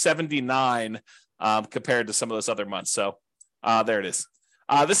way up, 79 compared to some of those other months. So there it is.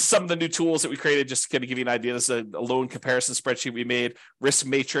 This is some of the new tools that we created, just to kind of give you an idea. This is a loan comparison spreadsheet we made, risk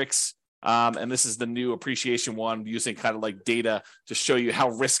matrix. And this is the new appreciation one, using kind of like data to show you how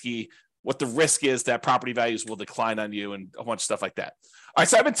risky, what the risk is that property values will decline on you, and a bunch of stuff like that. All right,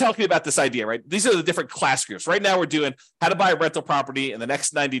 so I've been talking about this idea, right? These are the different class groups. Right now we're doing how to buy a rental property in the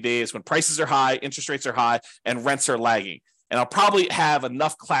next 90 days when prices are high, interest rates are high, and rents are lagging. And I'll probably have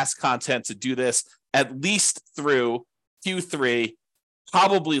enough class content to do this at least through Q3,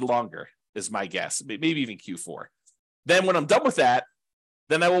 probably longer is my guess, maybe even Q4. Then when I'm done with that,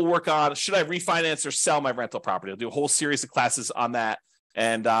 then I will work on, should I refinance or sell my rental property? I'll do a whole series of classes on that.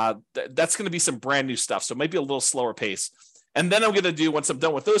 And that's going to be some brand new stuff. So it might be a little slower pace. And then I'm going to do, once I'm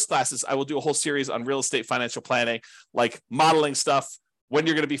done with those classes, I will do a whole series on real estate financial planning, like modeling stuff, when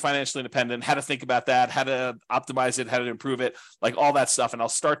you're going to be financially independent, how to think about that, how to optimize it, how to improve it, like all that stuff. And I'll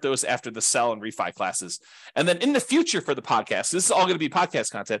start those after the sell and refi classes. And then in the future for the podcast, this is all going to be podcast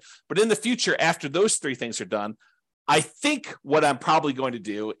content, but in the future, after those three things are done, I think what I'm probably going to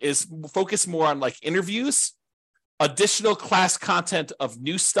do is focus more on like interviews, additional class content of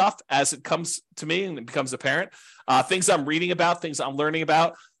new stuff as it comes to me and it becomes apparent, things I'm reading about, things I'm learning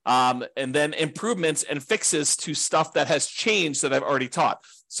about, and then improvements and fixes to stuff that has changed that I've already taught.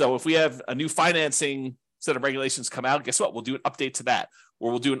 So if we have a new financing set of regulations come out, guess what? We'll do an update to that, or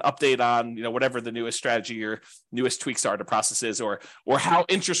we'll do an update on, whatever the newest strategy or newest tweaks are to processes, or how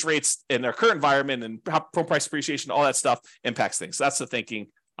interest rates in their current environment and how home price appreciation, all that stuff impacts things. So that's the thinking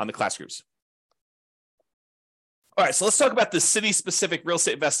on the class groups. All right, so let's talk about the city-specific real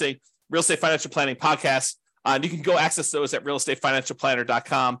estate investing, real estate financial planning podcast. And you can go access those at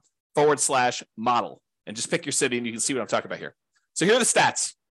realestatefinancialplanner.com/model and just pick your city and you can see what I'm talking about here. So here are the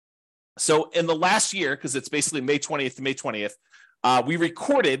stats. So in the last year, because it's basically May 20th to May 20th, we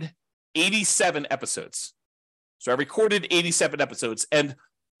recorded 87 episodes. So I recorded 87 episodes and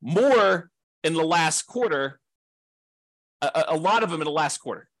more in the last quarter, a lot of them in the last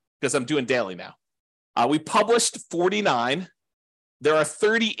quarter, because I'm doing daily now. We published 49. There are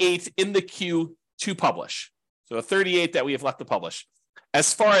 38 in the queue to publish. So 38 that we have left to publish.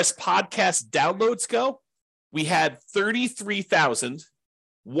 As far as podcast downloads go, we had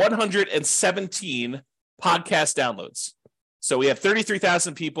 33,117 podcast downloads. So we have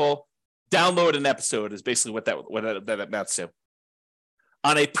 33,000 people download an episode is basically what that amounts to.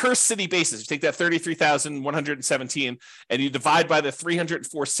 On a per city basis, you take that 33,117 and you divide by the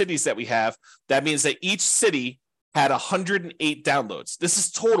 304 cities that we have, that means that each city had 108 downloads. This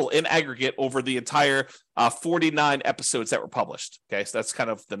is total in aggregate over the entire 49 episodes that were published. Okay, so that's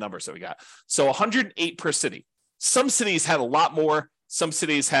kind of the numbers that we got. So 108 per city. Some cities had a lot more. Some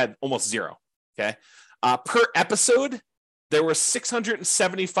cities had almost zero. Okay, per episode, there were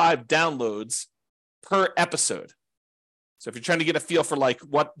 675 downloads per episode. So if you're trying to get a feel for like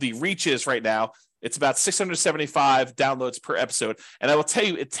what the reach is right now, it's about 675 downloads per episode. And I will tell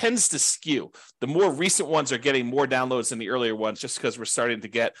you, it tends to skew. The more recent ones are getting more downloads than the earlier ones, just because we're starting to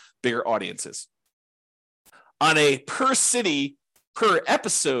get bigger audiences. On a per city, per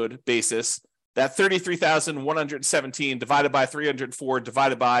episode basis, that 33,117 divided by 304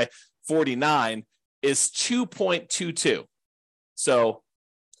 divided by 49 is 2.22. So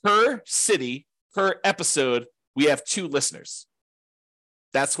per city, per episode, we have 2 listeners.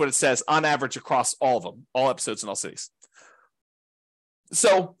 That's what it says on average across all of them, all episodes in all cities.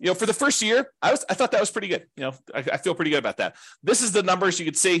 So, for the first year, I thought that was pretty good. I feel pretty good about that. This is the numbers you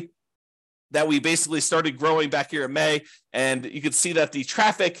could see that we basically started growing back here in May. And you could see that the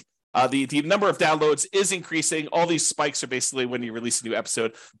traffic, the number of downloads is increasing. All these spikes are basically when you release a new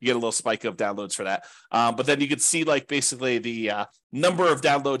episode, you get a little spike of downloads for that. But then you could see like basically the number of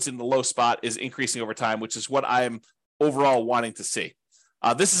downloads in the low spot is increasing over time, which is what I'm overall wanting to see.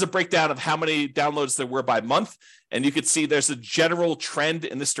 This is a breakdown of how many downloads there were by month. And you could see there's a general trend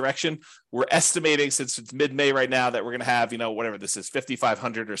in this direction. We're estimating, since it's mid-May right now, that we're going to have, whatever this is,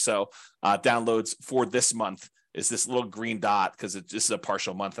 5,500 or so downloads for this month. Is this little green dot, because this is a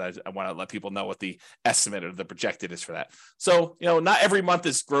partial month. I want to let people know what the estimate or the projected is for that. So, not every month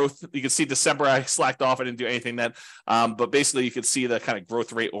is growth. You can see December, I slacked off. I didn't do anything then. But basically, you can see the kind of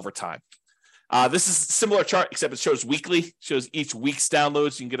growth rate over time. This is a similar chart, except it shows weekly, shows each week's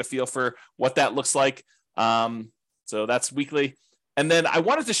downloads. You can get a feel for what that looks like. So that's weekly. And then I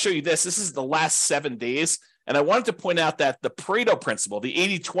wanted to show you this. This is the last 7 days. And I wanted to point out that the Pareto principle, the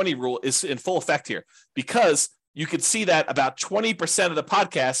 80-20 rule, is in full effect here, because you could see that about 20% of the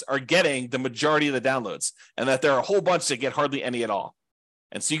podcasts are getting the majority of the downloads, and that there are a whole bunch that get hardly any at all.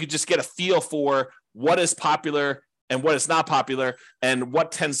 And so you could just get a feel for what is popular and what is not popular and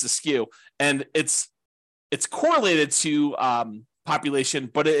what tends to skew. And it's correlated to population,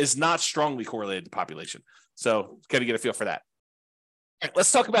 but it is not strongly correlated to population. So got to get a feel for that. All right,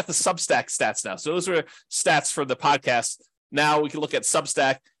 let's talk about the Substack stats now. So those are stats for the podcast. Now we can look at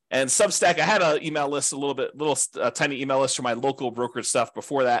Substack. And Substack, I had an email list, a tiny email list for my local brokerage stuff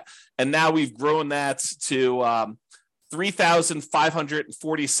before that. And now we've grown that to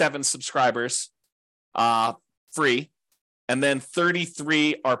 3,547 subscribers, free, and then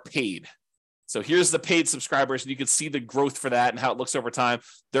 33 are paid. So here's the paid subscribers, and you can see the growth for that and how it looks over time.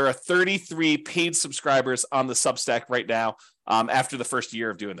 There are 33 paid subscribers on the Substack right now after the first year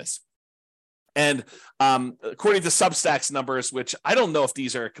of doing this. And according to Substack's numbers, which I don't know if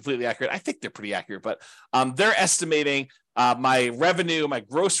these are completely accurate, I think they're pretty accurate, but they're estimating my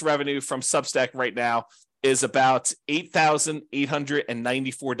gross revenue from Substack right now is about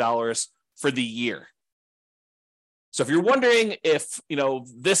 $8,894 for the year. So if you're wondering if,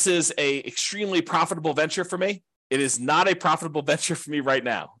 this is a extremely profitable venture for me, it is not a profitable venture for me right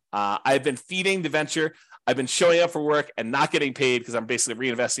now. I've been feeding the venture. I've been showing up for work and not getting paid because I'm basically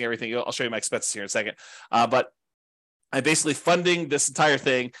reinvesting everything. I'll show you my expenses here in a second. But I'm basically funding this entire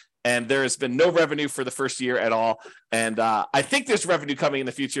thing, and there has been no revenue for the first year at all. And I think there's revenue coming in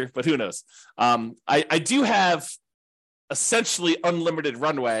the future, but who knows? I do have essentially unlimited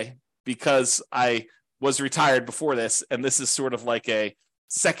runway because I was retired before this, and this is sort of like a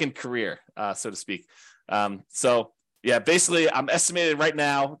second career, so to speak. So yeah, basically I'm estimated right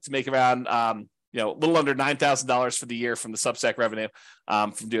now to make around, a little under $9,000 for the year from the Substack revenue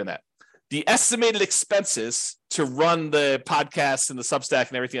from doing that. The estimated expenses to run the podcast and the Substack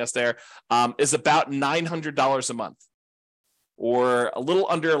and everything else there is about $900 a month, or a little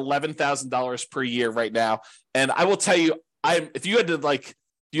under $11,000 per year right now. And I will tell you, if you had to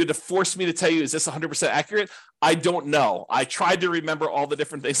force me to tell you, is this 100% accurate? I don't know. I tried to remember all the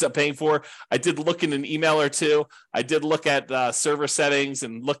different things I'm paying for. I did look in an email or two. I did look at server settings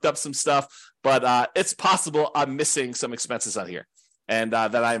and looked up some stuff, but it's possible I'm missing some expenses on here, and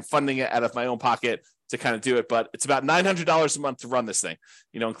that I'm funding it out of my own pocket to kind of do it. But it's about $900 a month to run this thing,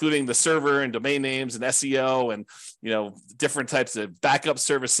 including the server and domain names and SEO and, different types of backup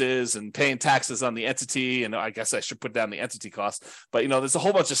services and paying taxes on the entity. And I guess I should put down the entity cost, but there's a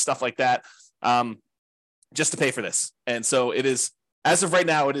whole bunch of stuff like that just to pay for this. And so it is, as of right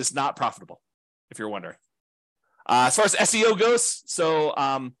now, it is not profitable, if you're wondering. As far as SEO goes, so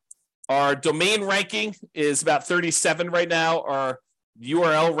our domain ranking is about 37 right now. Our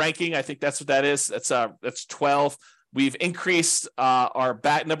URL ranking, I think that's what that is. That's 12. We've increased our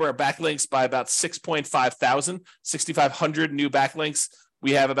number of backlinks by about 6,500 new backlinks.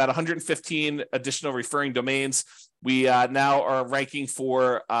 We have about 115 additional referring domains. We now are ranking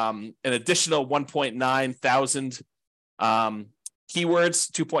for an additional 1.9 thousand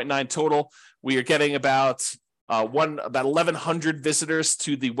keywords, 2.9 total. We are getting about 1,100 visitors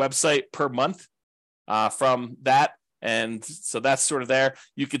to the website per month from that. And so that's sort of there.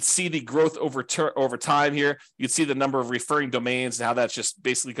 You could see the growth over time here. You can see the number of referring domains and how that's just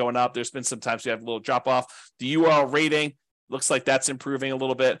basically going up. There's been some times we have a little drop off. The URL rating looks like that's improving a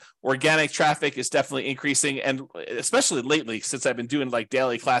little bit. Organic traffic is definitely increasing. And especially lately, since I've been doing like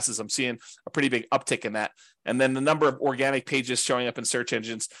daily classes, I'm seeing a pretty big uptick in that. And then the number of organic pages showing up in search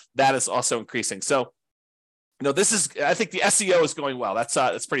engines, that is also increasing. So I think the SEO is going well.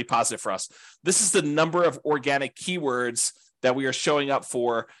 That's pretty positive for us. This is the number of organic keywords that we are showing up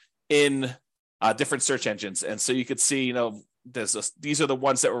for in different search engines. And so you could see, these are the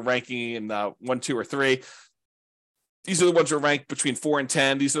ones that we're ranking in 1, 2, or 3. These are the ones we're ranked between 4 and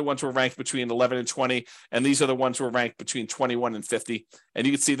 10. These are the ones we're ranked between 11 and 20. And these are the ones we're ranked between 21 and 50. And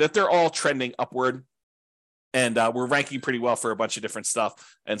you can see that they're all trending upward. And we're ranking pretty well for a bunch of different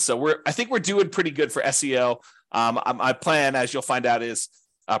stuff. And so I think we're doing pretty good for SEO. My plan, as you'll find out, is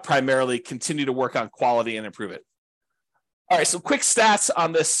primarily continue to work on quality and improve it. All right, so quick stats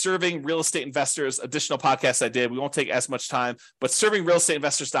on this Serving Real Estate Investors additional podcast I did. We won't take as much time, but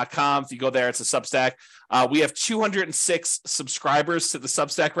servingrealestateinvestors.com. If you go there, it's a Substack. We have 206 subscribers to the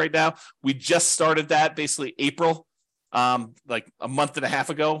Substack right now. We just started that basically April, like a month and a half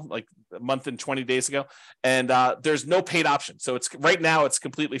ago, like a month and 20 days ago. And there's no paid option. So right now it's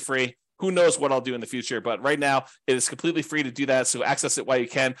completely free. Who knows what I'll do in the future, but right now it is completely free to do that. So access it while you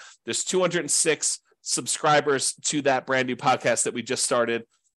can. There's 206 subscribers to that brand new podcast that we just started.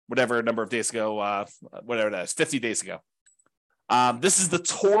 whatever number of days ago, whatever that is, 50 days ago. This is the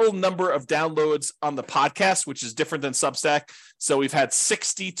total number of downloads on the podcast, which is different than Substack. So we've had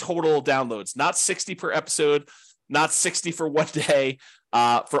 60 total downloads, not 60 per episode, not 60 for one day.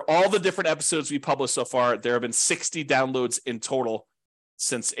 For all the different episodes we published so far, there have been 60 downloads in total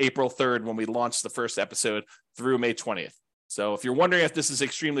since April 3rd, when we launched the first episode, through May 20th. So if you're wondering if this is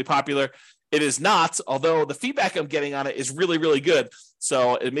extremely popular, it is not, although the feedback I'm getting on it is really, really good.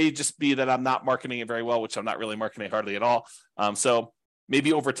 So it may just be that I'm not marketing it very well, which I'm not really marketing hardly at all. So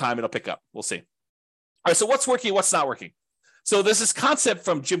maybe over time it'll pick up. We'll see. All right, so what's working, what's not working? So there's this concept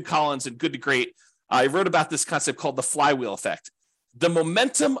from Jim Collins in Good to Great. I wrote about this concept called the flywheel effect. The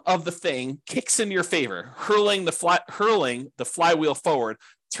momentum of the thing kicks in your favor, hurling the flywheel forward,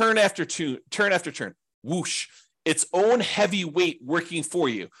 turn after turn, whoosh, its own heavy weight working for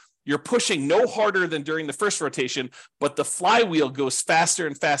you. You're pushing no harder than during the first rotation, but the flywheel goes faster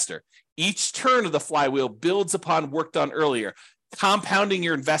and faster. Each turn of the flywheel builds upon work done earlier, compounding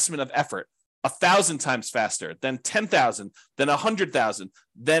your investment of effort 1,000 times faster, then 10,000, then 100,000,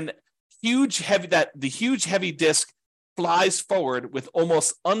 then the huge heavy disc flies forward with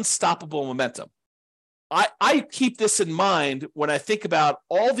almost unstoppable momentum. I keep this in mind when I think about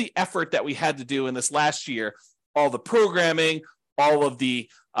all the effort that we had to do in this last year, all the programming, all of the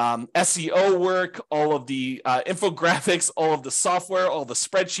SEO work, all of the infographics, all of the software, all the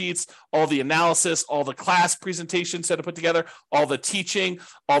spreadsheets, all the analysis, all the class presentations that I put together, all the teaching,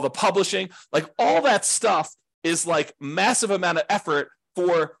 all the publishing, like all that stuff is like massive amount of effort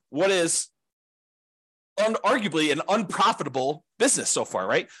for what is arguably an unprofitable business so far,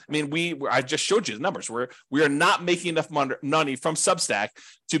 right? I mean, I just showed you the numbers. We are not making enough money from Substack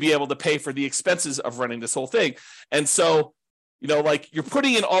to be able to pay for the expenses of running this whole thing. And so, like you're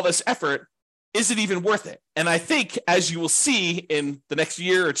putting in all this effort, is it even worth it? And I think, as you will see in the next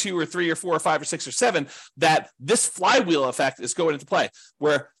year or 2 or 3 or 4 or 5 or 6 or 7, that this flywheel effect is going into play,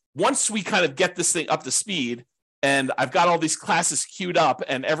 where once we kind of get this thing up to speed, and I've got all these classes queued up,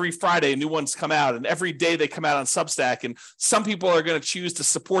 and every Friday new ones come out, and every day they come out on Substack, and some people are going to choose to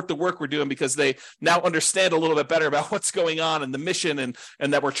support the work we're doing because they now understand a little bit better about what's going on and the mission, and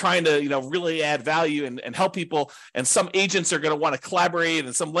that we're trying to really add value and help people. And some agents are going to want to collaborate,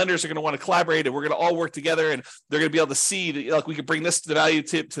 and some lenders are going to want to collaborate, and we're going to all work together, and they're going to be able to see that, like, we could bring this to the value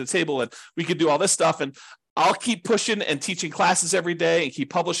to the table, and we could do all this stuff. And I'll keep pushing and teaching classes every day and keep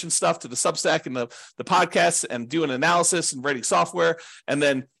publishing stuff to the Substack and the podcasts and doing analysis and writing software. And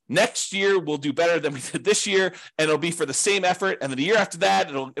then next year we'll do better than we did this year, and it'll be for the same effort. And then the year after that,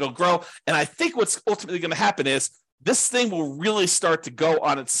 it'll grow. And I think what's ultimately going to happen is this thing will really start to go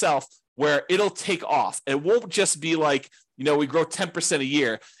on itself, where it'll take off. It won't just be like, we grow 10% a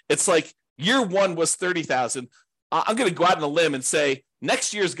year. It's like year one was 30,000. I'm going to go out on a limb and say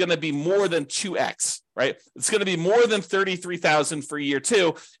next year is going to be more than 2x, right? It's going to be more than 33,000 for year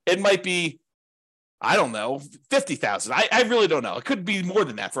two. It might be, I don't know, 50,000. I really don't know. It could be more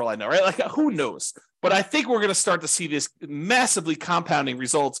than that for all I know, right? Like, who knows? But I think we're going to start to see this massively compounding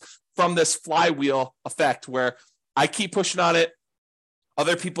results from this flywheel effect, where I keep pushing on it.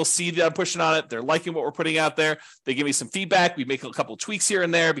 Other people see that I'm pushing on it. They're liking what we're putting out there. They give me some feedback. We make a couple of tweaks here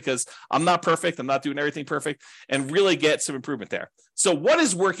and there because I'm not perfect. I'm not doing everything perfect, and really get some improvement there. So what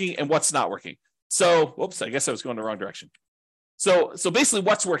is working and what's not working? So, whoops, I guess I was going the wrong direction. So basically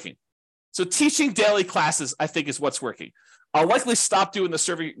what's working? So teaching daily classes, I think, is what's working. I'll likely stop doing the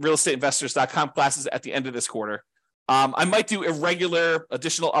ServingRealEstateInvestors.com classes at the end of this quarter. I might do irregular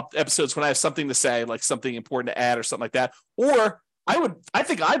additional episodes when I have something to say, like something important to add or something like that. Or I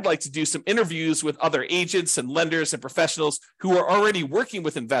think I'd like to do some interviews with other agents and lenders and professionals who are already working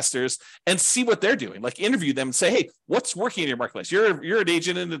with investors and see what they're doing. Like, interview them and say, hey, what's working in your marketplace? You're an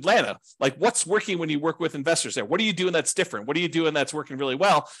agent in Atlanta. Like, what's working when you work with investors there? What are you doing that's different? What are you doing that's working really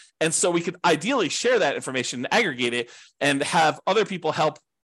well? And so we could ideally share that information and aggregate it and have other people have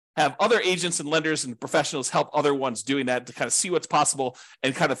other agents and lenders and professionals help other ones doing that, to kind of see what's possible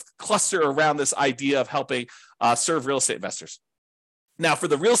and kind of cluster around this idea of helping serve real estate investors. Now, for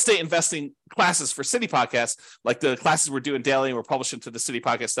the real estate investing classes for City Podcast, like the classes we're doing daily and we're publishing to the City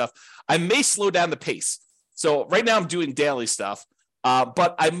Podcast stuff, I may slow down the pace. So right now I'm doing daily stuff,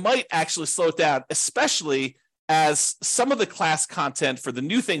 but I might actually slow it down, especially as some of the class content for the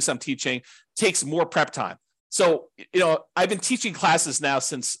new things I'm teaching takes more prep time. So, I've been teaching classes now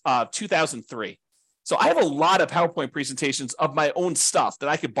since 2003. So I have a lot of PowerPoint presentations of my own stuff that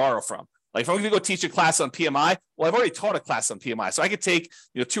I could borrow from. Like if I'm going to go teach a class on PMI, well, I've already taught a class on PMI. So I could take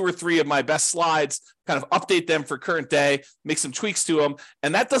 2 or 3 of my best slides, kind of update them for current day, make some tweaks to them.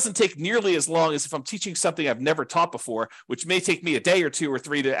 And that doesn't take nearly as long as if I'm teaching something I've never taught before, which may take me a day or 2 or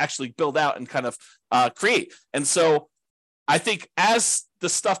 3 to actually build out and kind of create. And so I think as the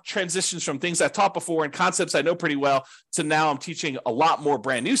stuff transitions from things I've taught before and concepts I know pretty well to now I'm teaching a lot more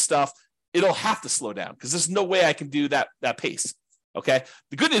brand new stuff, it'll have to slow down because there's no way I can do that pace. Okay.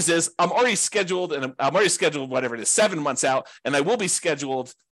 The good news is I'm already scheduled, and I'm already scheduled, whatever it is, 7 months out, and I will be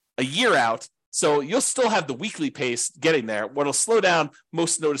scheduled a year out. So you'll still have the weekly pace getting there. What'll slow down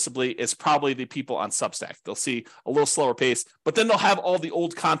most noticeably is probably the people on Substack. They'll see a little slower pace, but then they'll have all the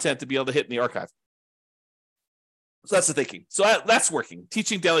old content to be able to hit in the archive. So that's the thinking. So that's working.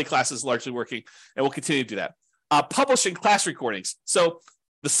 Teaching daily classes is largely working, and we'll continue to do that. Publishing class recordings. So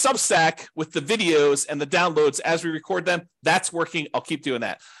the Substack with the videos and the downloads as we record them, that's working. I'll keep doing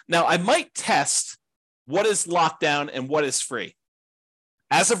that. Now, I might test what is locked down and what is free.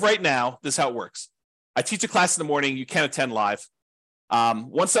 As of right now, this is how it works. I teach a class in the morning. You can attend live.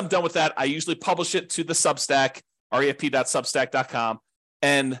 Once I'm done with that, I usually publish it to the Substack, refp.substack.com,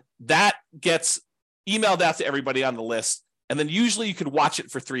 and that gets emailed out to everybody on the list. And then usually you can watch it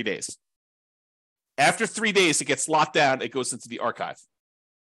for 3 days. After 3 days, it gets locked down. It goes into the archive.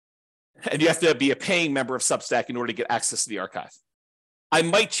 And you have to be a paying member of Substack in order to get access to the archive. I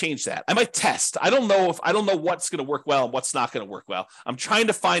might change that. I might test. I don't know what's going to work well and what's not going to work well. I'm trying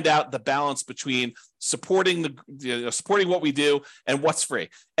to find out the balance between supporting supporting what we do and what's free.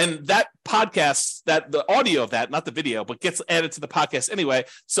 And that podcast, that the audio of that, not the video, but gets added to the podcast anyway.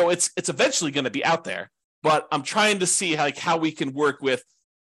 So it's eventually going to be out there. But I'm trying to see how we can work with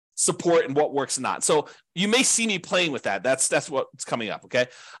support and what works and not. So you may see me playing with that. That's what's coming up. Okay.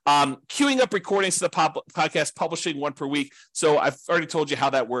 Queuing up recordings to the podcast, publishing 1 per week. So I've already told you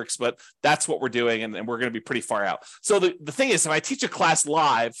how that works, but that's what we're doing. And we're going to be pretty far out. So the thing is, if I teach a class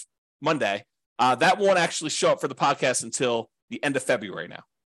live Monday, that won't actually show up for the podcast until the end of February now.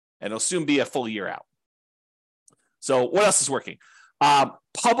 And it'll soon be a full year out. So what else is working?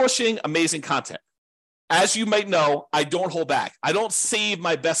 Publishing amazing content. As you might know, I don't hold back. I don't save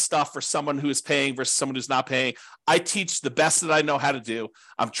my best stuff for someone who is paying versus someone who's not paying. I teach the best that I know how to do.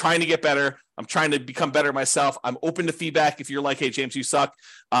 I'm trying to get better. I'm trying to become better myself. I'm open to feedback. If you're like, hey, James, you suck.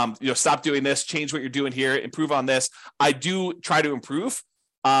 Stop doing this. Change what you're doing here. Improve on this. I do try to improve.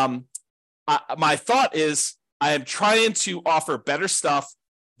 My thought is I am trying to offer better stuff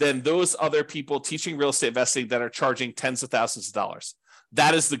than those other people teaching real estate investing that are charging tens of thousands of dollars.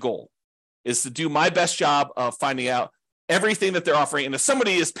 That is the goal. Is to do my best job of finding out everything that they're offering. And if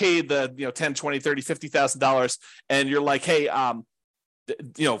somebody is paid the $10, $20, $30, $50,000 and you're like, hey,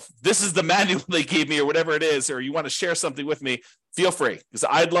 this is the manual they gave me or whatever it is, or you want to share something with me, feel free. Because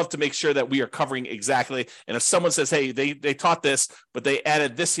I'd love to make sure that we are covering exactly. And if someone says, hey, they taught this, but they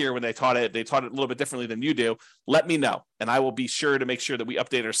added this here when they taught it a little bit differently than you do, let me know. And I will be sure to make sure that we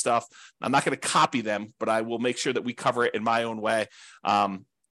update our stuff. I'm not going to copy them, but I will make sure that we cover it in my own way.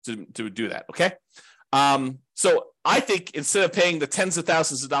 To do that. Okay. So I think instead of paying the tens of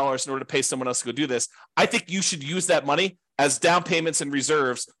thousands of dollars in order to pay someone else to go do this, I think you should use that money as down payments and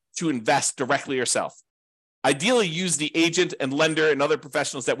reserves to invest directly yourself. Ideally, use the agent and lender and other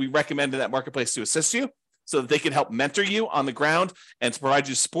professionals that we recommend in that marketplace to assist you so that they can help mentor you on the ground and to provide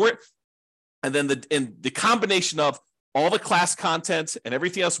you support. And then the combination of all the class content and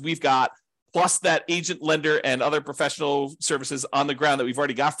everything else we've got, plus that agent, lender, and other professional services on the ground that we've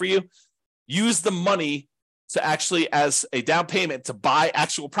already got for you, use the money to actually as a down payment to buy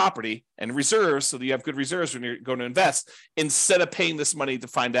actual property and reserves so that you have good reserves when you're going to invest instead of paying this money to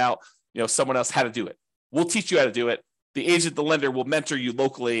find out someone else how to do it. We'll teach you how to do it. The agent, the lender will mentor you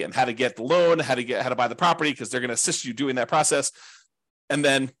locally and how to get the loan, how to buy the property because they're going to assist you doing that process. And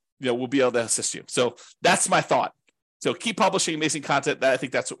then we'll be able to assist you. So that's my thought. So keep publishing amazing content. I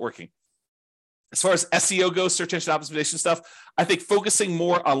think that's what's working. As far as SEO goes, search engine optimization stuff, I think focusing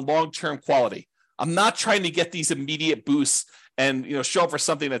more on long-term quality. I'm not trying to get these immediate boosts and show up for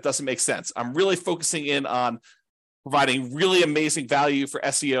something that doesn't make sense. I'm really focusing in on providing really amazing value for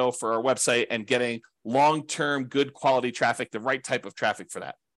SEO for our website and getting long-term good quality traffic, the right type of traffic for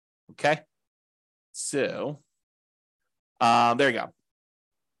that. Okay. So there you go.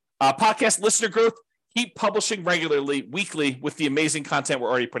 Podcast listener growth. Keep publishing regularly, weekly, with the amazing content we're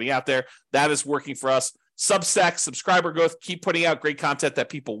already putting out there. That is working for us. Substack, subscriber growth, keep putting out great content that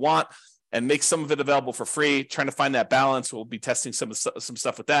people want and make some of it available for free. Trying to find that balance. We'll be testing some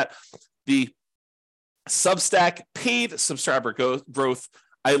stuff with that. The Substack paid subscriber growth,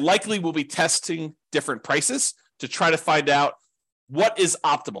 I likely will be testing different prices to try to find out what is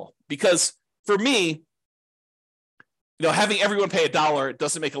optimal. Because for me, having everyone pay $1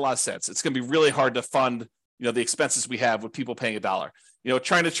 doesn't make a lot of sense. It's going to be really hard to fund, the expenses we have with people paying $1.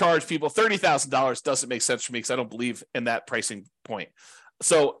 Trying to charge people $30,000 doesn't make sense for me because I don't believe in that pricing point.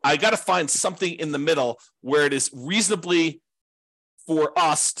 So I got to find something in the middle where it is reasonably for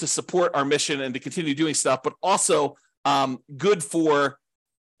us to support our mission and to continue doing stuff, but also good for,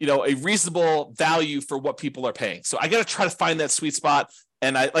 a reasonable value for what people are paying. So I got to try to find that sweet spot.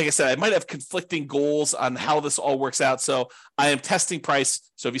 And like I said, I might have conflicting goals on how this all works out. So I am testing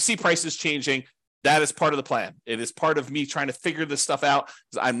price. So if you see prices changing, that is part of the plan. It is part of me trying to figure this stuff out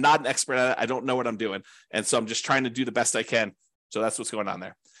because I'm not an expert at it. I don't know what I'm doing. And so I'm just trying to do the best I can. So that's what's going on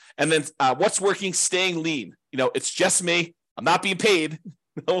there. And then what's working, staying lean. It's just me. I'm not being paid.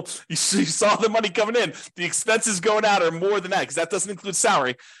 You saw the money coming in. The expenses going out are more than that because that doesn't include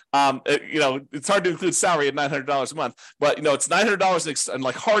salary. It's hard to include salary at $900 a month, but it's $900 and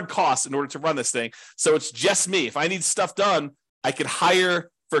like hard costs in order to run this thing. So it's just me. If I need stuff done, I could hire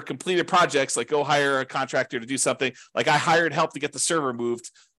for completed projects, like go hire a contractor to do something. Like I hired help to get the server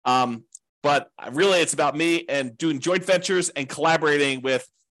moved. But really it's about me and doing joint ventures and collaborating with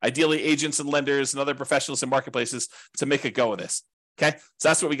ideally agents and lenders and other professionals and marketplaces to make a go of this. Okay, so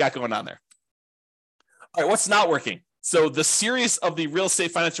that's what we got going on there. All right, what's not working? So the series of the Real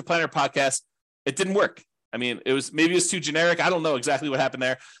Estate Financial Planner podcast, it didn't work. I mean, maybe it was too generic. I don't know exactly what happened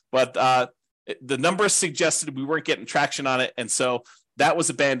there, but the numbers suggested we weren't getting traction on it, and so that was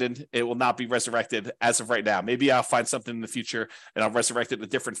abandoned. It will not be resurrected as of right now. Maybe I'll find something in the future and I'll resurrect it in a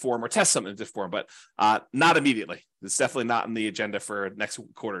different form or test something in a different form, but not immediately. It's definitely not in the agenda for next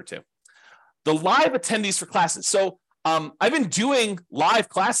quarter or two. The live attendees for classes. So I've been doing live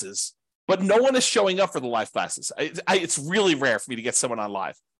classes, but no one is showing up for the live classes. It's really rare for me to get someone on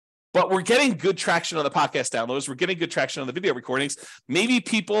live, but we're getting good traction on the podcast downloads. We're getting good traction on the video recordings. Maybe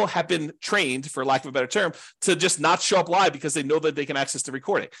people have been trained, for lack of a better term, to just not show up live because they know that they can access the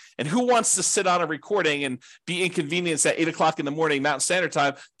recording. And who wants to sit on a recording and be inconvenienced at 8 o'clock in the morning, Mountain Standard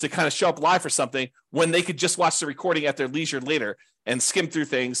Time, to kind of show up live for something when they could just watch the recording at their leisure later and skim through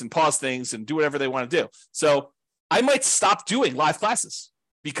things and pause things and do whatever they want to do. So I might stop doing live classes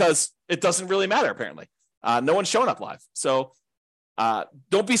because it doesn't really matter, apparently. No one's showing up live. So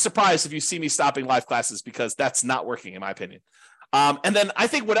don't be surprised if you see me stopping live classes because that's not working, in my opinion. And then I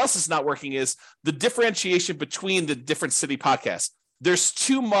think what else is not working is the differentiation between the different city podcasts. There's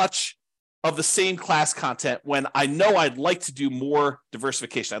too much of the same class content when I know I'd like to do more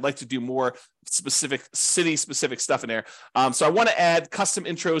diversification. I'd like to do more specific city-specific stuff in there. So I want to add custom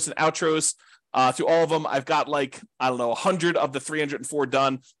intros and outros to all of them. I've got 100 of the 304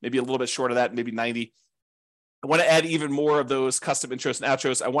 done, maybe a little bit short of that, maybe 90. I want to add even more of those custom intros and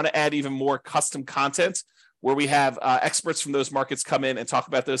outros. I want to add even more custom content where we have experts from those markets come in and talk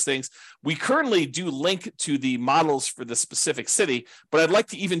about those things. We currently do link to the models for the specific city, but I'd like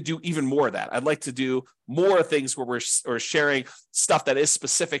to even do even more of that. I'd like to do more things where we're sharing stuff that is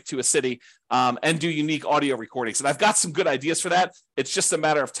specific to a city and do unique audio recordings. And I've got some good ideas for that. It's just a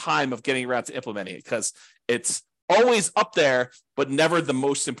matter of time of getting around to implementing it because it's always up there, but never the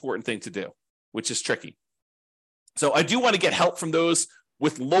most important thing to do, which is tricky. So I do want to get help from those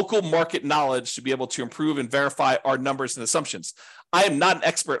with local market knowledge to be able to improve and verify our numbers and assumptions. I am not an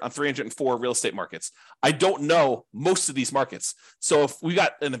expert on 304 real estate markets. I don't know most of these markets. So if we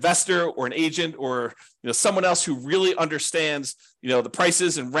got an investor or an agent or someone else who really understands the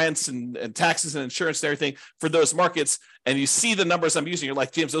prices and rents and taxes and insurance and everything for those markets, and you see the numbers I'm using, you're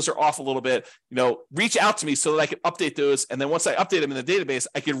like, James, those are off a little bit, reach out to me so that I can update those. And then once I update them in the database,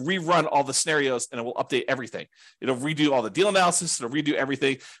 I can rerun all the scenarios and it will update everything. It'll redo all the deal analysis. It'll redo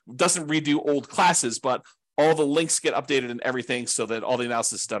everything. It doesn't redo old classes, but all the links get updated and everything so that all the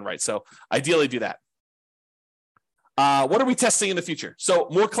analysis is done right. So ideally do that. What are we testing in the future? So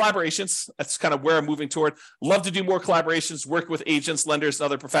more collaborations. That's kind of where I'm moving toward. Love to do more collaborations, work with agents, lenders, and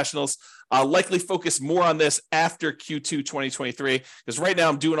other professionals. Likely focus more on this after Q2 2023, because right now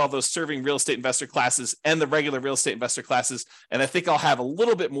I'm doing all those serving real estate investor classes and the regular real estate investor classes. And I think I'll have a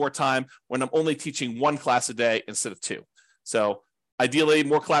little bit more time when I'm only teaching one class a day instead of two. So ideally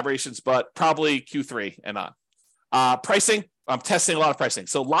more collaborations, but probably Q3 and on. Pricing, I'm testing a lot of pricing.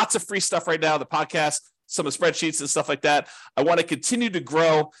 So lots of free stuff right now, the podcast, some of the spreadsheets and stuff like that. I want to continue to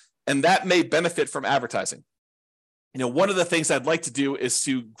grow, and that may benefit from advertising. One of the things I'd like to do is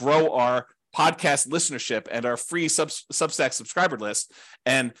to grow our podcast listenership and our free Substack subscriber list.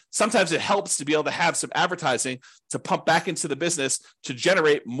 And sometimes it helps to be able to have some advertising to pump back into the business to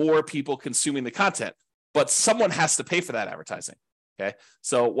generate more people consuming the content. But someone has to pay for that advertising. Okay.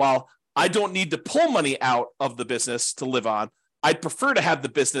 So while I don't need to pull money out of the business to live on, I'd prefer to have the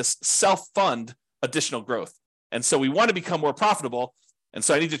business self-fund additional growth. And so we want to become more profitable. And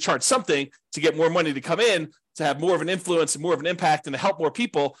so I need to charge something to get more money to come in, to have more of an influence and more of an impact and to help more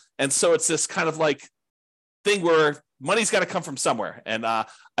people. And so it's this kind of like thing where money's got to come from somewhere. And I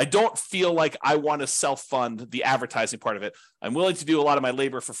don't feel like I want to self-fund the advertising part of it. I'm willing to do a lot of my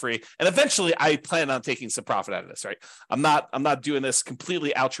labor for free. And eventually I plan on taking some profit out of this, right? I'm not doing this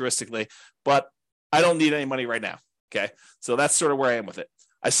completely altruistically, but I don't need any money right now. Okay. So that's sort of where I am with it.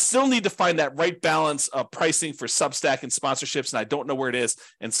 I still need to find that right balance of pricing for Substack and sponsorships, and I don't know where it is.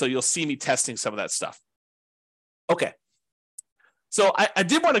 And so you'll see me testing some of that stuff. Okay. So I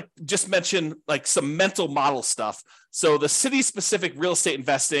did want to just mention like some mental model stuff. So the city-specific real estate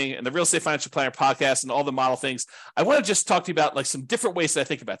investing and the Real Estate Financial Planner podcast and all the model things, I want to just talk to you about like some different ways that I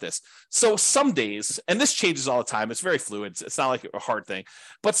think about this. So some days, and this changes all the time, it's very fluid. It's not like a hard thing.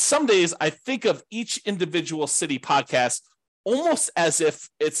 But some days I think of each individual city podcast almost as if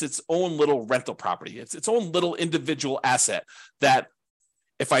it's its own little rental property. It's its own little individual asset that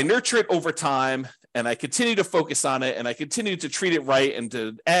if I nurture it over time and I continue to focus on it and I continue to treat it right and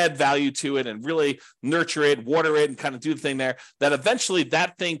to add value to it and really nurture it, water it, and kind of do the thing there, that eventually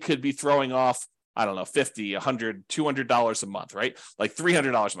that thing could be throwing off, I don't know, $50, $100, $200 a month, right? Like $300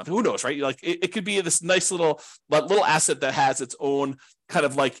 a month. Who knows, right? Like it could be this nice little asset that has its own kind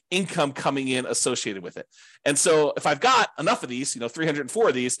of like income coming in associated with it. And so if I've got enough of these, 304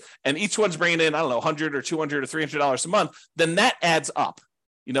 of these, and each one's bringing in, I don't know, $100 or $200 or $300 a month, then that adds up.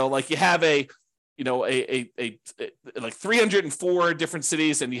 Like you have like 304 different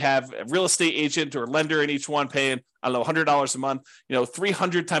cities, and you have a real estate agent or lender in each one paying, I don't know, $100 a month.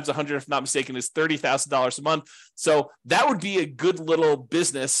 300 times 100, if not mistaken, is $30,000 a month. So that would be a good little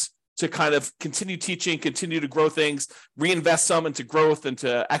business to kind of continue teaching, continue to grow things, reinvest some into growth,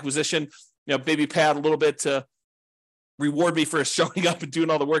 into acquisition, maybe pay out a little bit to reward me for showing up and doing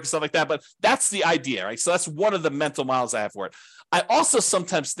all the work and stuff like that. But that's the idea, right? So that's one of the mental models I have for it. I also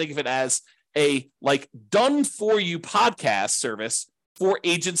sometimes think of it as a like done for you podcast service for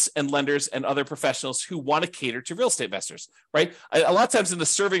agents and lenders and other professionals who want to cater to real estate investors, right? A lot of times in the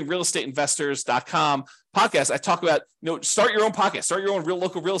servingrealestateinvestors.com podcast, I talk about, start your own podcast, start your own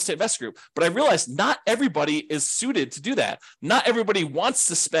local real estate investor group. But I realize not everybody is suited to do that. Not everybody wants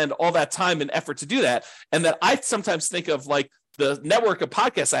to spend all that time and effort to do that. And that I sometimes think of like the network of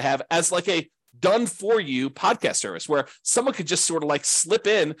podcasts I have as like a done for you podcast service where someone could just sort of like slip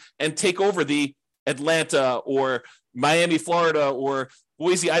in and take over the Atlanta or Miami, Florida, or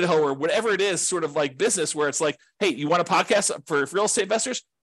Boise, Idaho, or whatever it is, sort of like business where it's like, hey, you want a podcast for real estate investors?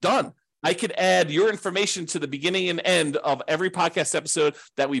 Done. I could add your information to the beginning and end of every podcast episode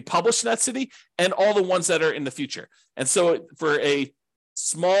that we publish in that city and all the ones that are in the future. And so for a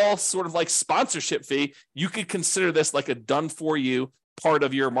small sort of like sponsorship fee, you could consider this like a done for you part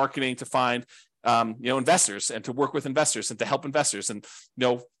of your marketing to find, investors and to work with investors and to help investors. And,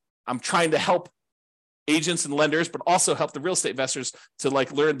 I'm trying to help agents and lenders, but also help the real estate investors to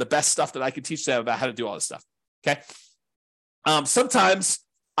like learn the best stuff that I can teach them about how to do all this stuff. Okay. Sometimes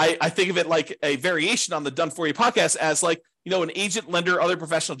I think of it like a variation on the Done For You podcast as like, an agent, lender, other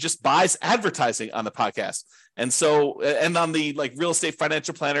professional just buys advertising on the podcast. And so, and on the like Real Estate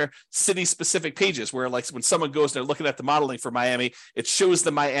Financial Planner city specific pages where like when someone goes and they're looking at the modeling for Miami, it shows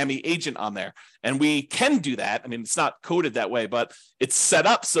the Miami agent on there. And we can do that. I mean, it's not coded that way, but it's set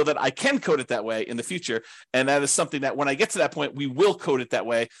up so that I can code it that way in the future. And that is something that when I get to that point, we will code it that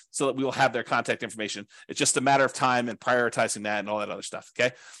way so that we will have their contact information. It's just a matter of time and prioritizing that and all that other stuff.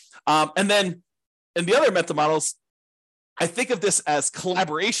 Okay. And then in the other mental models, I think of this as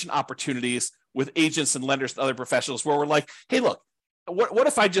collaboration opportunities with agents and lenders and other professionals where we're like, hey, look, what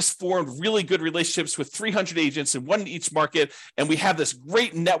if I just formed really good relationships with 300 agents and one in each market, and we have this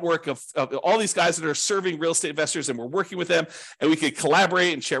great network of all these guys that are serving real estate investors, and we're working with them, and we could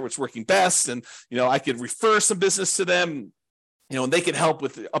collaborate and share what's working best, and I could refer some business to them. And they can help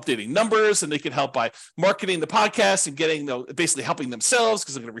with updating numbers, and they can help by marketing the podcast and getting, basically helping themselves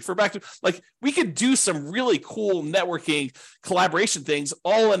because they're going to refer back to, like, we could do some really cool networking collaboration things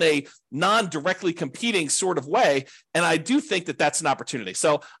all in a non-directly competing sort of way. And I do think that that's an opportunity.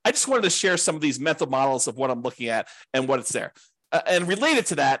 So I just wanted to share some of these mental models of what I'm looking at and what it's there. And related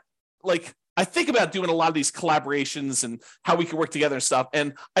to that, like, I think about doing a lot of these collaborations and how we can work together and stuff.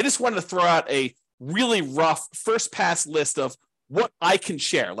 And I just wanted to throw out a really rough first pass list of what I can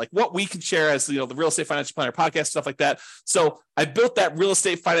share, like what we can share as, the Real Estate Financial Planner podcast, stuff like that. So I built that Real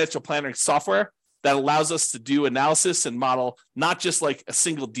Estate Financial Planner software that allows us to do analysis and model, not just like a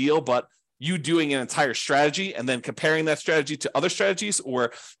single deal, but you doing an entire strategy and then comparing that strategy to other strategies,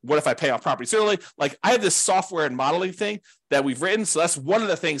 or what if I pay off properties early? Like, I have this software and modeling thing that we've written. So that's one of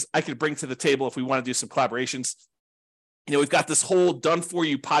the things I could bring to the table if we want to do some collaborations. We've got this whole done for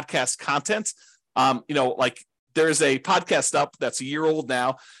you podcast content. Like, there's a podcast up that's a year old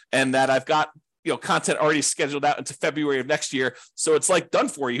now, and that I've got content already scheduled out into February of next year. So it's like done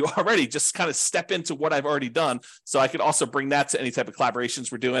for you already. Just kind of step into what I've already done. So I could also bring that to any type of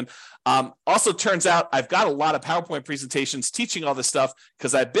collaborations we're doing. Also turns out I've got a lot of PowerPoint presentations teaching all this stuff,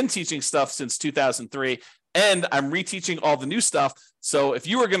 because I've been teaching stuff since 2003, and I'm reteaching all the new stuff. So if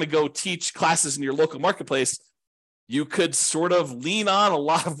you were going to go teach classes in your local marketplace, you could sort of lean on a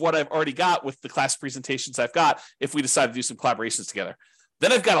lot of what I've already got with the class presentations I've got if we decide to do some collaborations together.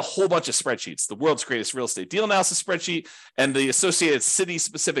 Then I've got a whole bunch of spreadsheets, the world's greatest real estate deal analysis spreadsheet, and the associated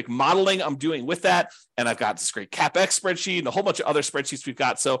city-specific modeling I'm doing with that. And I've got this great CapEx spreadsheet and a whole bunch of other spreadsheets we've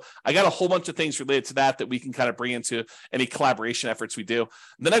got. So I got a whole bunch of things related to that we can kind of bring into any collaboration efforts we do.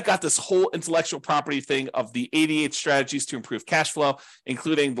 And then I've got this whole intellectual property thing of the 88 strategies to improve cash flow,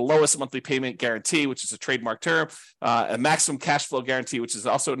 including the lowest monthly payment guarantee, which is a trademark term, a maximum cash flow guarantee, which is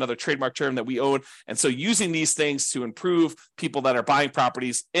also another trademark term that we own. And so using these things to improve people that are buying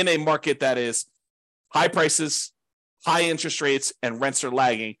properties in a market that is high prices, high interest rates, and rents are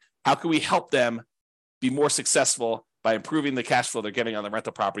lagging, how can we help them be more successful by improving the cash flow they're getting on the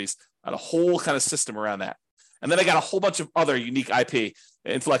rental properties, and a whole kind of system around that. And then I got a whole bunch of other unique IP,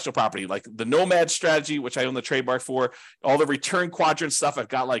 intellectual property, like the Nomad strategy, which I own the trademark for, all the return quadrant stuff. I've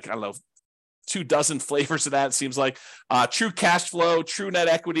got 24 flavors of that, it seems like. True cash flow, true net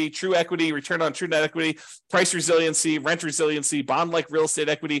equity, true equity, return on true net equity, price resiliency, rent resiliency, bond-like real estate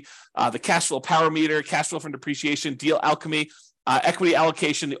equity, the cash flow power meter, cash flow from depreciation, deal alchemy, equity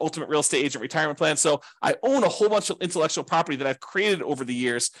allocation, the ultimate real estate agent retirement plan. So I own a whole bunch of intellectual property that I've created over the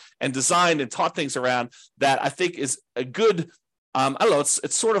years and designed and taught things around that I think is a good,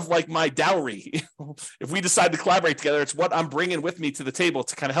 it's sort of like my dowry. If we decide to collaborate together, it's what I'm bringing with me to the table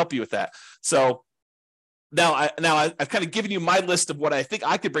to kind of help you with that. So now I've kind of given you my list of what I think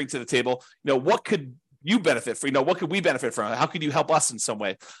I could bring to the table. What could you benefit from? What could we benefit from? How could you help us in some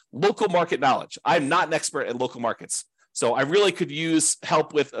way? Local market knowledge. I'm not an expert in local markets, so I really could use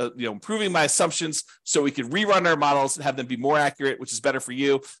help with improving my assumptions so we could rerun our models and have them be more accurate, which is better for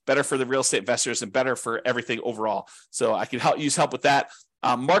you, better for the real estate investors, and better for everything overall. So I can use help with that.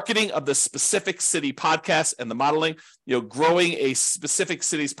 Marketing of the specific city podcast and the modeling, growing a specific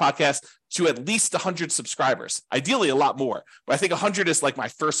city's podcast to at least 100 subscribers, ideally a lot more, but I think 100 is like my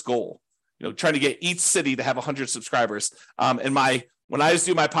first goal, trying to get each city to have 100 subscribers. When I was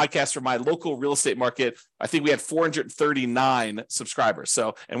doing my podcast for my local real estate market, I think we had 439 subscribers.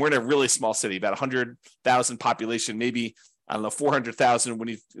 So, and we're in a really small city, about 100,000 population, maybe, 400,000 when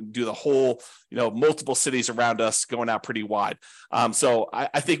you do the whole, multiple cities around us going out pretty wide. So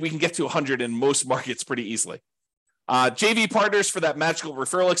I think we can get to 100 in most markets pretty easily. JV partners for that magical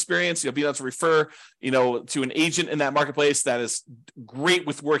referral experience. You'll be able to refer, to an agent in that marketplace that is great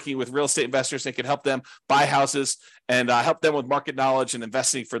with working with real estate investors and can help them buy houses and help them with market knowledge and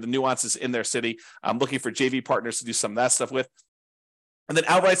investing for the nuances in their city. I'm looking for JV partners to do some of that stuff with. And then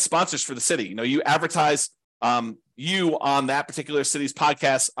outright sponsors for the city. You advertise you on that particular city's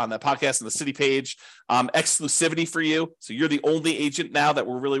podcast, on the podcast and the city page, exclusivity for you. So you're the only agent now that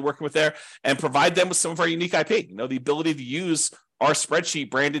we're really working with there, and provide them with some of our unique IP, the ability to use our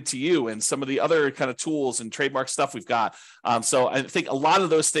spreadsheet branded to you and some of the other kind of tools and trademark stuff we've got. So I think a lot of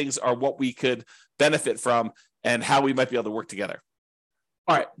those things are what we could benefit from and how we might be able to work together.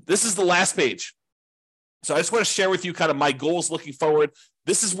 All right, this is the last page. So I just want to share with you kind of my goals looking forward.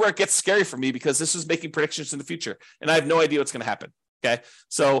 This is where it gets scary for me because this is making predictions in the future, and I have no idea what's going to happen. Okay.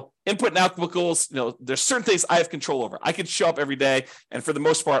 So input and output goals, there's certain things I have control over. I can show up every day, and for the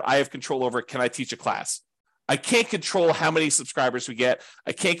most part, I have control over, can I teach a class? I can't control how many subscribers we get.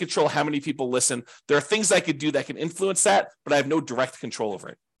 I can't control how many people listen. There are things I could do that can influence that, but I have no direct control over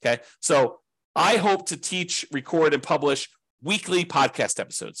it. Okay. So I hope to teach, record, and publish weekly podcast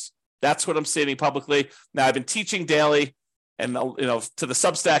episodes. That's what I'm stating publicly. Now, I've been teaching daily, and to the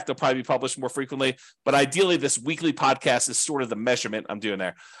Substack, they'll probably be published more frequently. But ideally, this weekly podcast is sort of the measurement I'm doing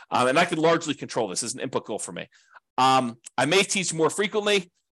there. And I can largely control this as an input goal for me. I may teach more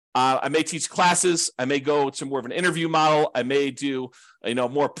frequently. I may teach classes. I may go to more of an interview model. I may do,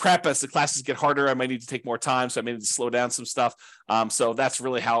 more prep as the classes get harder. I might need to take more time, so I may need to slow down some stuff. So that's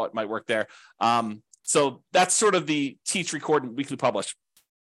really how it might work there. So that's sort of the teach, record, and weekly publish.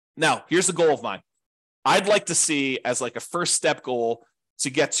 Now, here's the goal of mine. I'd like to see as like a first step goal to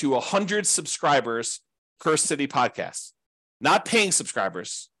get to 100 subscribers per city podcast, not paying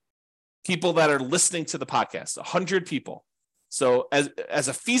subscribers, people that are listening to the podcast, 100 people. So as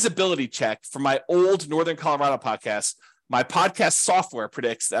a feasibility check for my old Northern Colorado podcast, my podcast software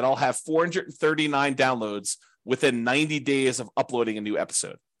predicts that I'll have 439 downloads within 90 days of uploading a new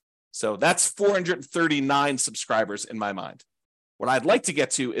episode. So that's 439 subscribers in my mind. What I'd like to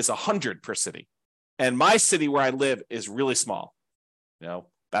get to is 100 per city. And my city where I live is really small, about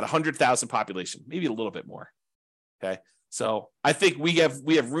 100,000 population, maybe a little bit more. Okay. So I think we have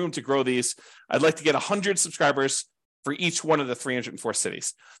room to grow these. I'd like to get 100 subscribers for each one of the 304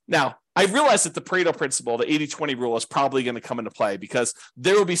 cities. Now, I realize that the Pareto principle, the 80-20 rule, is probably going to come into play because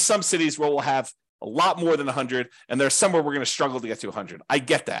there will be some cities where we'll have a lot more than 100, and there's somewhere we're going to struggle to get to 100. I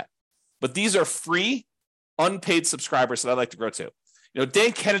get that. But these are free, unpaid subscribers that I'd like to grow to.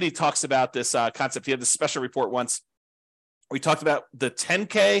 Dan Kennedy talks about this concept. He had this special report once where he talked about the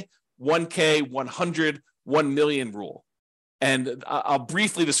 10K, 1K, 100, 1 million rule. And I'll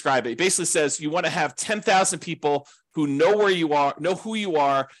briefly describe it. It basically says you want to have 10,000 people who know where you are, know who you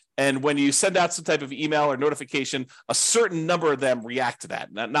are, and when you send out some type of email or notification, a certain number of them react to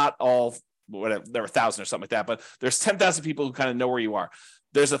that. Not all, whatever, there are 1,000 or something like that, but there's 10,000 people who kind of know where you are.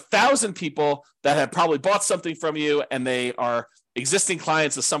 There's 1,000 people that have probably bought something from you, and they are existing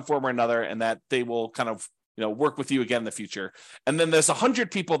clients of some form or another, and that they will kind of work with you again in the future. And then there's 100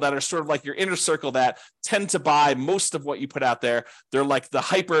 people that are sort of like your inner circle that tend to buy most of what you put out there. They're like the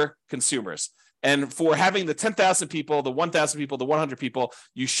hyper consumers. And for having the 10,000 people, the 1,000 people, the 100 people,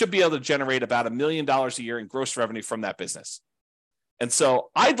 you should be able to generate about $1 million a year in gross revenue from that business. And so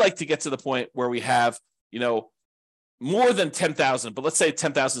I'd like to get to the point where we have, more than 10,000, but let's say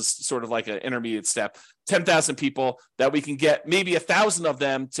 10,000 is sort of like an intermediate step, 10,000 people that we can get maybe 1,000 of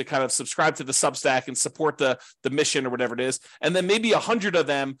them to kind of subscribe to the Substack and support the mission or whatever it is. And then maybe 100 of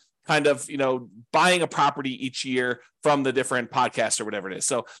them kind of, buying a property each year from the different podcasts or whatever it is.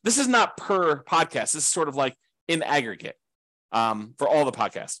 So this is not per podcast. This is sort of like in aggregate for all the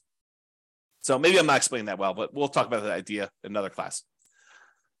podcasts. So maybe I'm not explaining that well, but we'll talk about that idea in another class.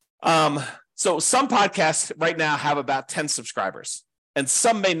 So some podcasts right now have about 10 subscribers, and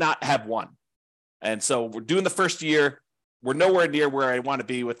some may not have one. And so we're doing the first year. We're nowhere near where I want to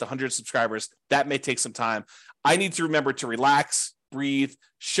be with the 100 subscribers. That may take some time. I need to remember to relax, breathe,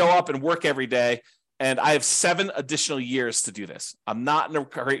 show up and work every day. And I have 7 additional years to do this. I'm not in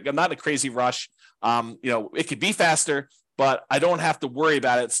a crazy rush. It could be faster, but I don't have to worry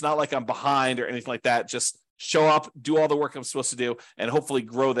about it. It's not like I'm behind or anything like that. Just show up, do all the work I'm supposed to do, and hopefully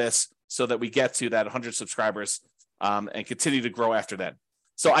grow this so that we get to that 100 subscribers and continue to grow after that.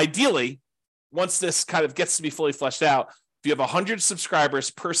 So ideally, once this kind of gets to be fully fleshed out, if you have 100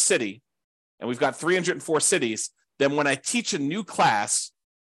 subscribers per city, and we've got 304 cities, then when I teach a new class,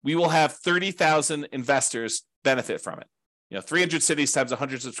 we will have 30,000 investors benefit from it. 300 cities times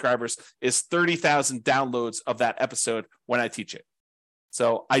 100 subscribers is 30,000 downloads of that episode when I teach it.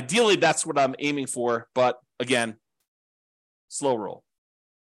 So ideally, that's what I'm aiming for. But again, slow roll.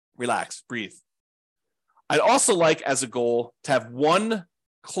 Relax, breathe. I'd also like as a goal to have 1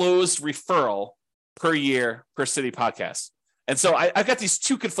 closed referral per year per city podcast. And so I've got these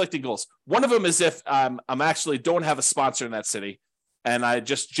 2 conflicting goals. One of them is if I'm actually don't have a sponsor in that city and I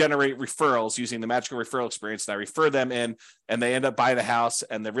just generate referrals using the magical referral experience, and I refer them in and they end up buying a house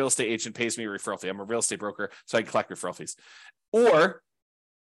and the real estate agent pays me a referral fee. I'm a real estate broker, so I can collect referral fees. Or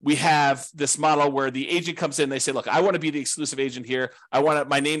we have this model where the agent comes in, they say, look, I want to be the exclusive agent here. I want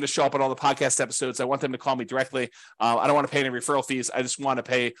my name to show up on all the podcast episodes. I want them to call me directly. I don't want to pay any referral fees. I just want to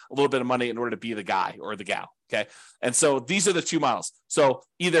pay a little bit of money in order to be the guy or the gal. Okay. And so these are the 2 models. So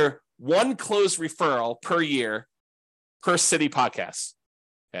either 1 closed referral per year per city podcast.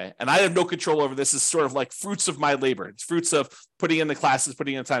 Okay. And I have no control over this. It's sort of like fruits of my labor. It's fruits of putting in the classes,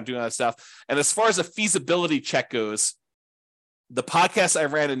 putting in the time, doing all that stuff. And as far as a feasibility check goes, the podcast I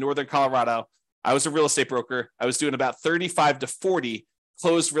ran in Northern Colorado, I was a real estate broker. I was doing about 35 to 40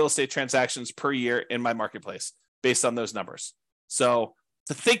 closed real estate transactions per year in my marketplace based on those numbers. So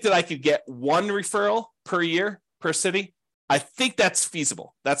to think that I could get 1 referral per year per city, I think that's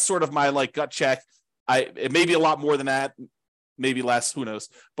feasible. That's sort of my gut check. It may be a lot more than that, maybe less, who knows,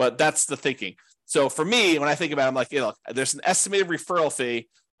 but that's the thinking. So for me, when I think about it, I'm like, look, there's an estimated referral fee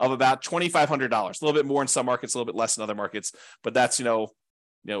of about $2,500, a little bit more in some markets, a little bit less in other markets, but that's,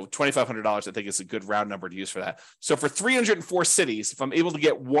 $2,500, I think is a good round number to use for that. So for 304 cities, if I'm able to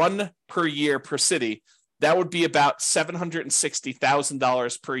get 1 per year per city, that would be about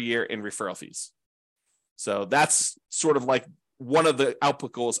 $760,000 per year in referral fees. So that's sort of like one of the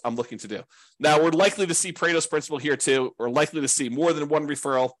output goals I'm looking to do. Now, we're likely to see Pareto's principle here too. We're likely to see more than 1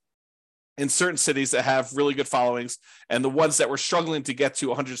 referral in certain cities that have really good followings, and the ones that were struggling to get to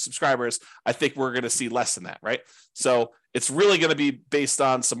 100 subscribers, I think we're going to see less than that, right? So it's really going to be based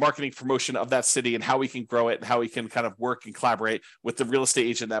on some marketing promotion of that city and how we can grow it and how we can kind of work and collaborate with the real estate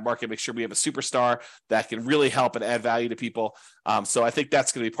agent in that market, make sure we have a superstar that can really help and add value to people. So I think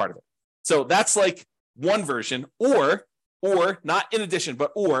that's going to be part of it. So that's like one version, or not in addition,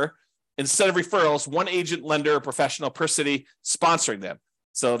 but instead of referrals, one agent, lender, or professional per city sponsoring them.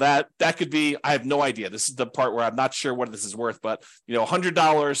 So that could be, I have no idea. This is the part where I'm not sure what this is worth, but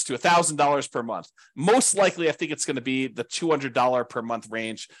 $100 to $1,000 per month. Most likely, I think it's going to be the $200 per month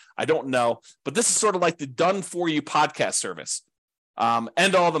range. I don't know, but this is sort of like the done for you podcast service.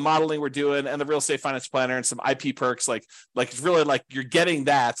 And all the modeling we're doing and the real estate finance planner and some IP perks. Like it's really like you're getting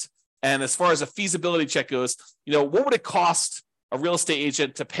that. And as far as a feasibility check goes, what would it cost a real estate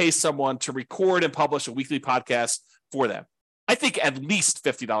agent to pay someone to record and publish a weekly podcast for them? I think at least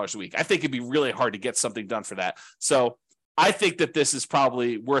 $50 a week. I think it'd be really hard to get something done for that. So I think that this is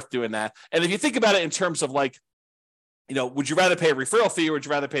probably worth doing that. And if you think about it in terms of like, would you rather pay a referral fee or would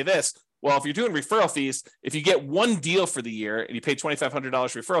you rather pay this? Well, if you're doing referral fees, if you get one deal for the year and you pay $2,500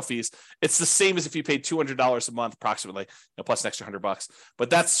 referral fees, it's the same as if you paid $200 a month approximately, plus an extra $100. But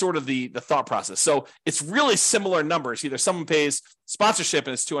that's sort of the thought process. So it's really similar numbers. Either someone pays sponsorship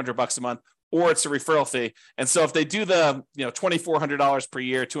and it's $200 a month, or it's a referral fee. And so if they do the $2,400 per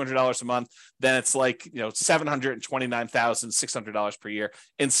year, $200 a month, then it's like $729,600 per year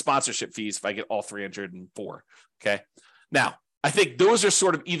in sponsorship fees if I get all 304. Okay. Now, I think those are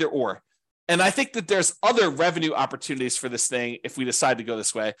sort of either or. And I think that there's other revenue opportunities for this thing if we decide to go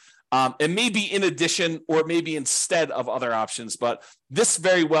this way. And maybe in addition, or maybe instead of other options, but this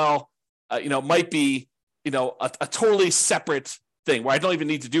very well, might be, a totally separate thing where I don't even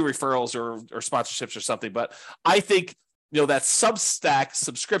need to do referrals or sponsorships or something. But I think, that Substack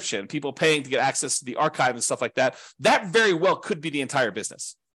subscription, people paying to get access to the archive and stuff like that, that very well could be the entire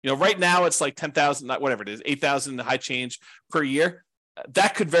business. Right now it's like 10,000, whatever it is, 8,000 high change per year.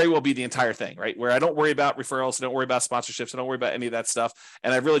 That could very well be the entire thing, right? Where I don't worry about referrals, I don't worry about sponsorships, I don't worry about any of that stuff.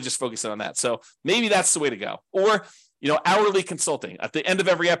 And I really just focus on that. So maybe that's the way to go. Or, hourly consulting. At the end of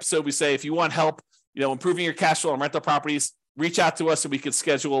every episode, we say, if you want help, improving your cash flow on rental properties, reach out to us and we can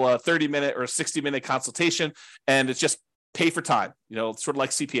schedule a 30-minute or 60-minute consultation. And it's just pay for time, sort of like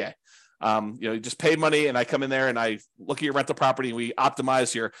CPA. You just pay money and I come in there and I look at your rental property and we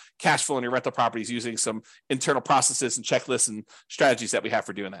optimize your cash flow in your rental properties using some internal processes and checklists and strategies that we have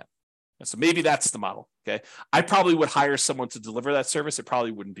for doing that. And so maybe that's the model. Okay. I probably would hire someone to deliver that service. It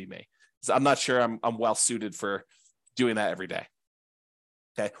probably wouldn't be me. I'm not sure I'm well suited for doing that every day.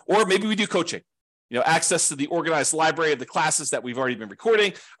 Okay. Or maybe we do coaching. Access to the organized library of the classes that we've already been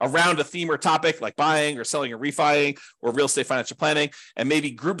recording around a theme or topic like buying or selling or refining or real estate financial planning, and maybe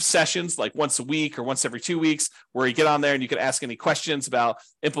group sessions like once a week or once every 2 weeks where you get on there and you can ask any questions about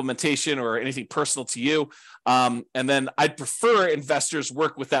implementation or anything personal to you. And then I'd prefer investors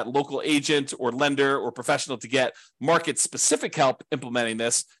work with that local agent or lender or professional to get market specific help implementing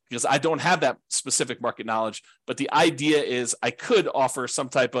this, because I don't have that specific market knowledge. But the idea is I could offer some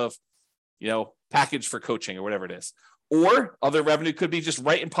type of package for coaching or whatever it is. Or other revenue could be just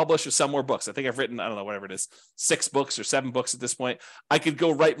write and publish or sell more books. I think I've written, whatever it is, 6 books or 7 books at this point. I could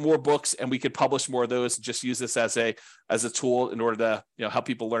go write more books and we could publish more of those and just use this as a tool in order to, help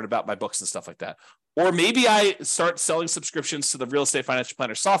people learn about my books and stuff like that. Or maybe I start selling subscriptions to the real estate financial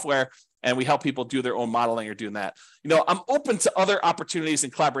planner software and we help people do their own modeling or doing that. I'm open to other opportunities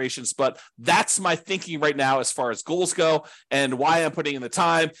and collaborations, but that's my thinking right now as far as goals go and why I'm putting in the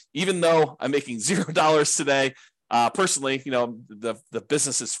time, even though I'm making $0 today. Personally, the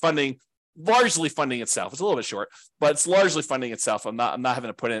business is largely funding itself. It's a little bit short, but it's largely funding itself. I'm not having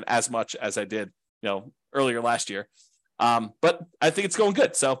to put in as much as I did, earlier last year. But I think it's going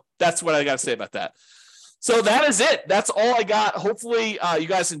good. So that's what I got to say about that. So that is it. That's all I got. Hopefully you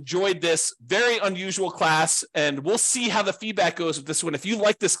guys enjoyed this very unusual class, and we'll see how the feedback goes with this one. If you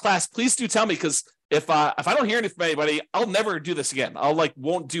like this class, please do tell me, because if I don't hear anything from anybody, I'll never do this again.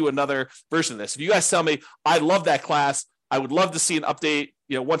 Won't do another version of this. If you guys tell me I love that class, I would love to see an update,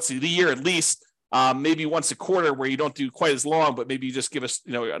 once a year at least, maybe once a quarter where you don't do quite as long, but maybe you just give us,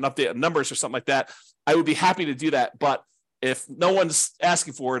 an update on numbers or something like that. I would be happy to do that. But if no one's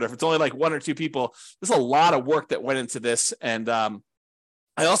asking for it, or if it's only like 1 or 2 people, there's a lot of work that went into this. And I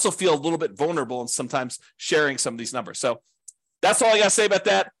also feel a little bit vulnerable in sometimes sharing some of these numbers. So that's all I got to say about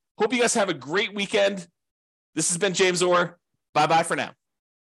that. Hope you guys have a great weekend. This has been James Orr. Bye-bye for now.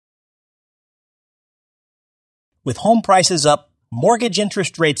 With home prices up, mortgage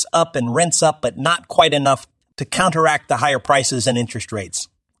interest rates up, and rents up, but not quite enough to counteract the higher prices and interest rates,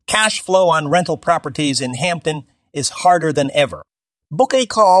 Cash flow on rental properties in Hampton is harder than ever. Book a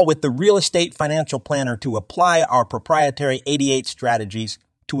call with the Real Estate Financial Planner to apply our proprietary 88 strategies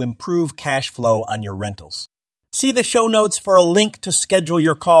to improve cash flow on your rentals. See the show notes for a link to schedule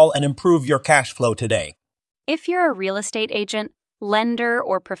your call and improve your cash flow today. If you're a real estate agent, lender,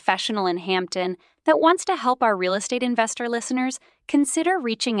 or professional in Hampton that wants to help our real estate investor listeners, consider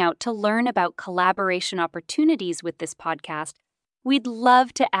reaching out to learn about collaboration opportunities with this podcast. We'd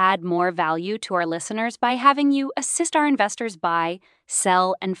love to add more value to our listeners by having you assist our investors buy,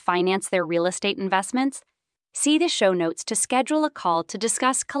 sell, and finance their real estate investments. See the show notes to schedule a call to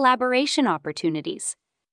discuss collaboration opportunities.